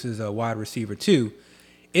or produces a wide receiver too.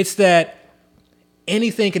 It's that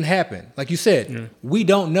anything can happen. Like you said, we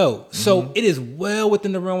don't know. So it is well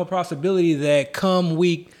within the realm of possibility that come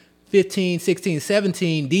week 15, 16,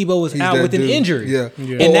 17, Debo is out with an injury. And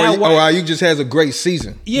Ayuk just has a great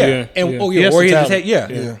season. And then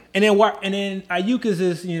Ayuk is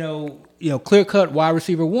this, you know, clear-cut wide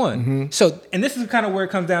receiver 1. So, and this is kind of where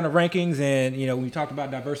it comes down to rankings. And, you know, when you talked about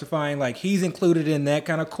diversifying, like he's included in that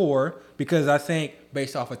kind of core because I think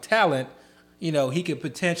based off of talent, you know, he could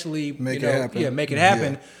potentially make it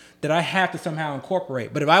happen. That I have to somehow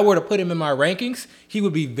incorporate. But if I were to put him in my rankings, he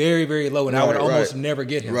would be very, very low, and I would almost never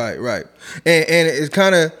get him. Right. And it's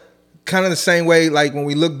kind of the same way. Like when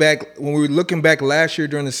we were looking back last year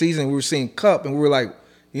during the season, we were seeing Kupp, and we were like,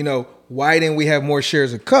 you know, why didn't we have more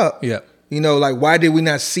shares of Kupp? You know, like why did we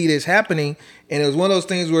not see this happening? And it was one of those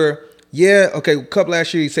things where, Kupp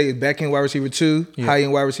last year, you say back end wide receiver 2, high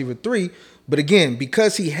end wide receiver 3, but again,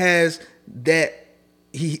 because he has that.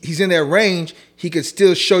 He's in that range. He could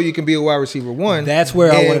still show you can be a wide receiver 1. That's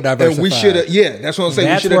where I want to diversify. And we should have. That's what I'm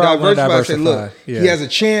saying. We should have diversified. And said, look, he has a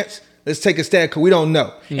chance. Let's take a stab because we don't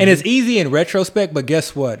know. And it's easy in retrospect, but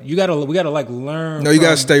guess what? We gotta like learn. No, you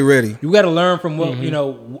gotta stay ready. You gotta learn from what you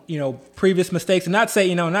know previous mistakes, and not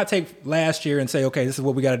take last year and say, okay, this is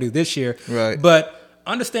what we gotta do this year. Right. But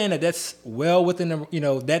understand that that's well within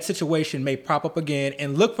the, that situation may pop up again,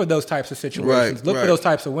 and look for those types of situations. Look for those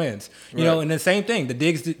types of wins. You know, and the same thing, the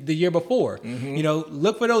Diggs the year before.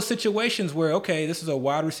 Look for those situations where, okay, this is a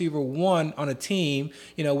wide receiver 1 on a team,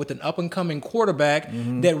 with an up and coming quarterback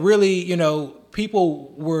that really,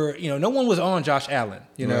 people were, no one was on Josh Allen,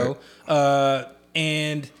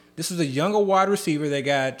 and this was a younger wide receiver that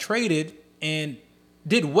got traded and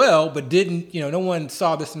did well, but didn't, no one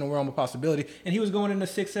saw this in the realm of possibility. And he was going in the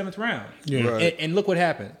 6th, 7th round. Yeah. And look what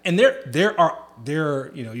happened. And there,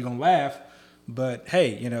 you're going to laugh, but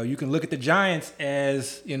hey, you can look at the Giants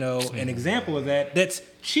as, an example of that. That's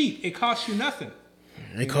cheap. It costs you nothing.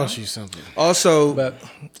 It costs you something. Also,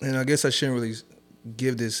 and I guess I shouldn't really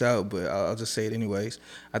give this out, but I'll just say it anyways.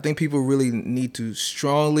 I think people really need to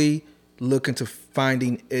strongly look into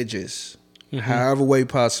finding edges, however way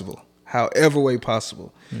possible.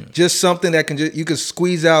 Just something that you can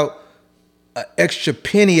squeeze out an extra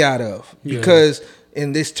penny out of, because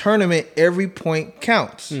in this tournament, every point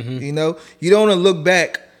counts. You don't want to look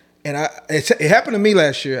back, and it happened to me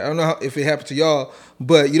last year. I don't know if it happened to y'all,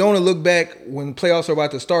 but you don't want to look back when playoffs are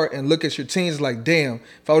about to start and look at your teams like, damn,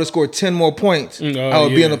 if I would have scored 10 more points, I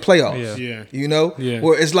would be in the playoffs.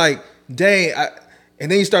 Where it's like, dang, and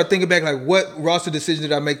then you start thinking back, like, what roster decision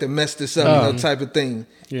did I make to mess this up, type of thing.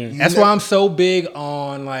 That's why I'm so big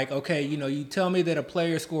on, like, okay, you tell me that a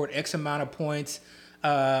player scored X amount of points,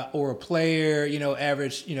 or a player,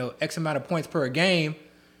 averaged, X amount of points per game.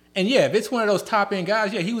 And if it's one of those top end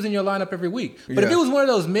guys, he was in your lineup every week. But if it was one of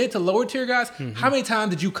those mid to lower tier guys, how many times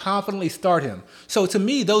did you confidently start him? So to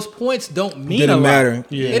me, those points don't mean a lot. Matter.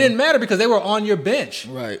 It didn't matter because they were on your bench.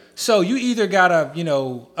 Right. So you either gotta,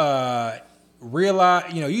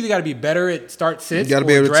 realize, you either got to be better at start sits. You got to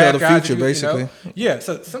be able to tell the future, basically.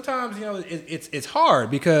 So sometimes it's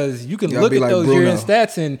hard because you can look at those year-end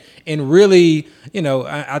stats and really,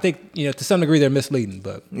 I think to some degree they're misleading.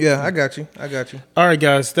 But I got you. All right,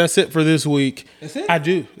 guys, that's it for this week. That's it. I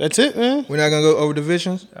do. That's it, man. We're not gonna go over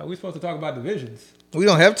divisions. We're supposed to talk about divisions. We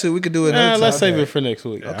don't have to. We could do it another time. Let's save it for next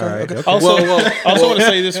week. Okay. Also, I want to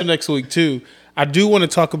say this for next week too. I do want to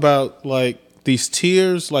talk about these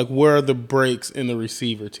tiers, like where are the breaks in the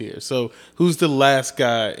receiver tier? So who's the last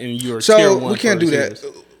guy in your tier 1? So we can't do that.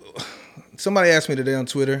 Somebody asked me today on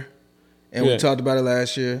Twitter, and we talked about it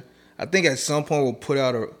last year. I think at some point we'll put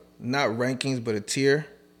out not rankings, but a tier.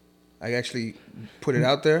 I actually put it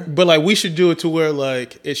out there. But we should do it to where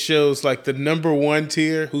it shows the number 1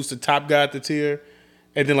 tier, who's the top guy at the tier,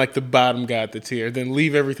 and then the bottom guy at the tier. Then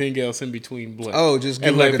leave everything else in between blank. Oh, just give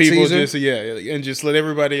and let a people teaser? and just let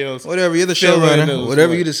everybody else. Whatever, you're the showrunner.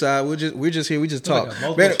 Whatever you decide, we're just here. We just talk. Like a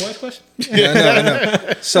multiple choice question? I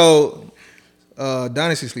know. So,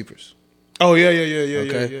 dynasty sleepers. Oh yeah.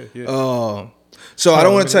 Okay. So I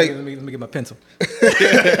don't want to take. Let me get my pencil.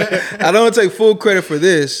 I don't want to take full credit for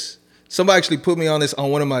this. Somebody actually put me on this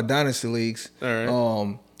on one of my dynasty leagues. All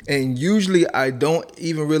right. And usually I don't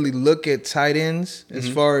even really look at tight ends as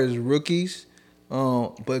far as rookies.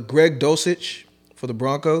 But Greg Dulcich for the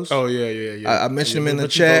Broncos. Oh, yeah. I mentioned him in the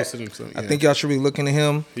chat. I think y'all should be looking at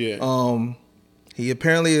him. Yeah. He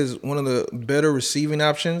apparently is one of the better receiving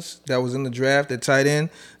options that was in the draft at tight end.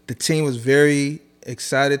 The team was very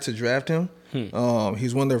excited to draft him.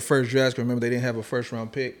 He's one of their first drafts. Remember, they didn't have a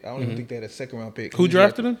first-round pick. I don't even think they had a second-round pick. Who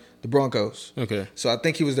drafted him? The Broncos. Okay. So I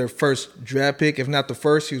think he was their first draft pick. If not the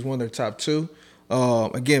first, he was one of their top 2.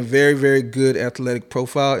 Again, very, very good athletic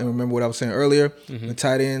profile. And remember what I was saying earlier, the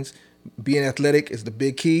tight ends, being athletic is the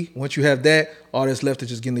big key. Once you have that, all that's left is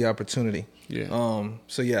just getting the opportunity. Yeah.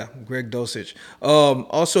 Greg Dulcich.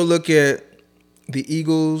 Also look at the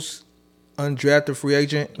Eagles undrafted free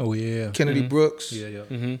agent. Oh, yeah. Kennedy Brooks. Yeah.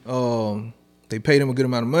 They paid him a good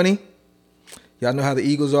amount of money. Y'all know how the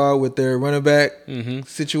Eagles are with their running back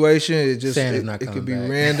situation. It could be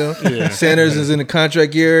random. Sanders is in the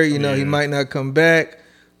contract year. He might not come back.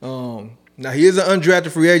 Now he is an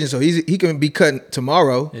undrafted free agent, so he can be cut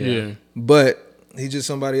tomorrow. Yeah. But he's just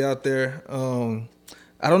somebody out there.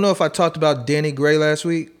 I don't know if I talked about Danny Gray last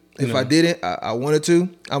week. If I didn't, I wanted to.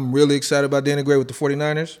 I'm really excited about Danny Gray with the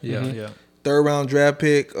 49ers. Yeah. 3rd round draft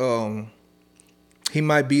pick. He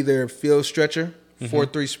might be their field stretcher.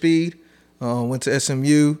 4.3 speed. Went to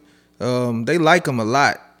SMU. They like him a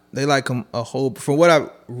lot. They like him a whole. From what I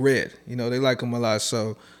read, they like him a lot.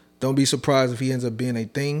 So don't be surprised if he ends up being a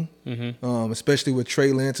thing. Especially with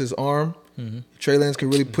Trey Lance's arm. Trey Lance can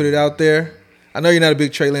really put it out there. I know you're not a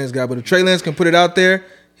big Trey Lance guy, but if Trey Lance can put it out there,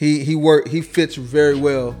 he fits very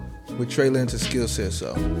well with Trey Lance's skill set.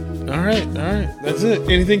 So all right, that's it.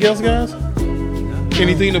 Anything else, guys?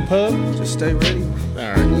 Anything to pub? Just stay ready.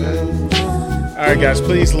 All right. All right, guys,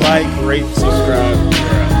 please like, rate, subscribe.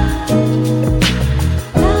 We're out.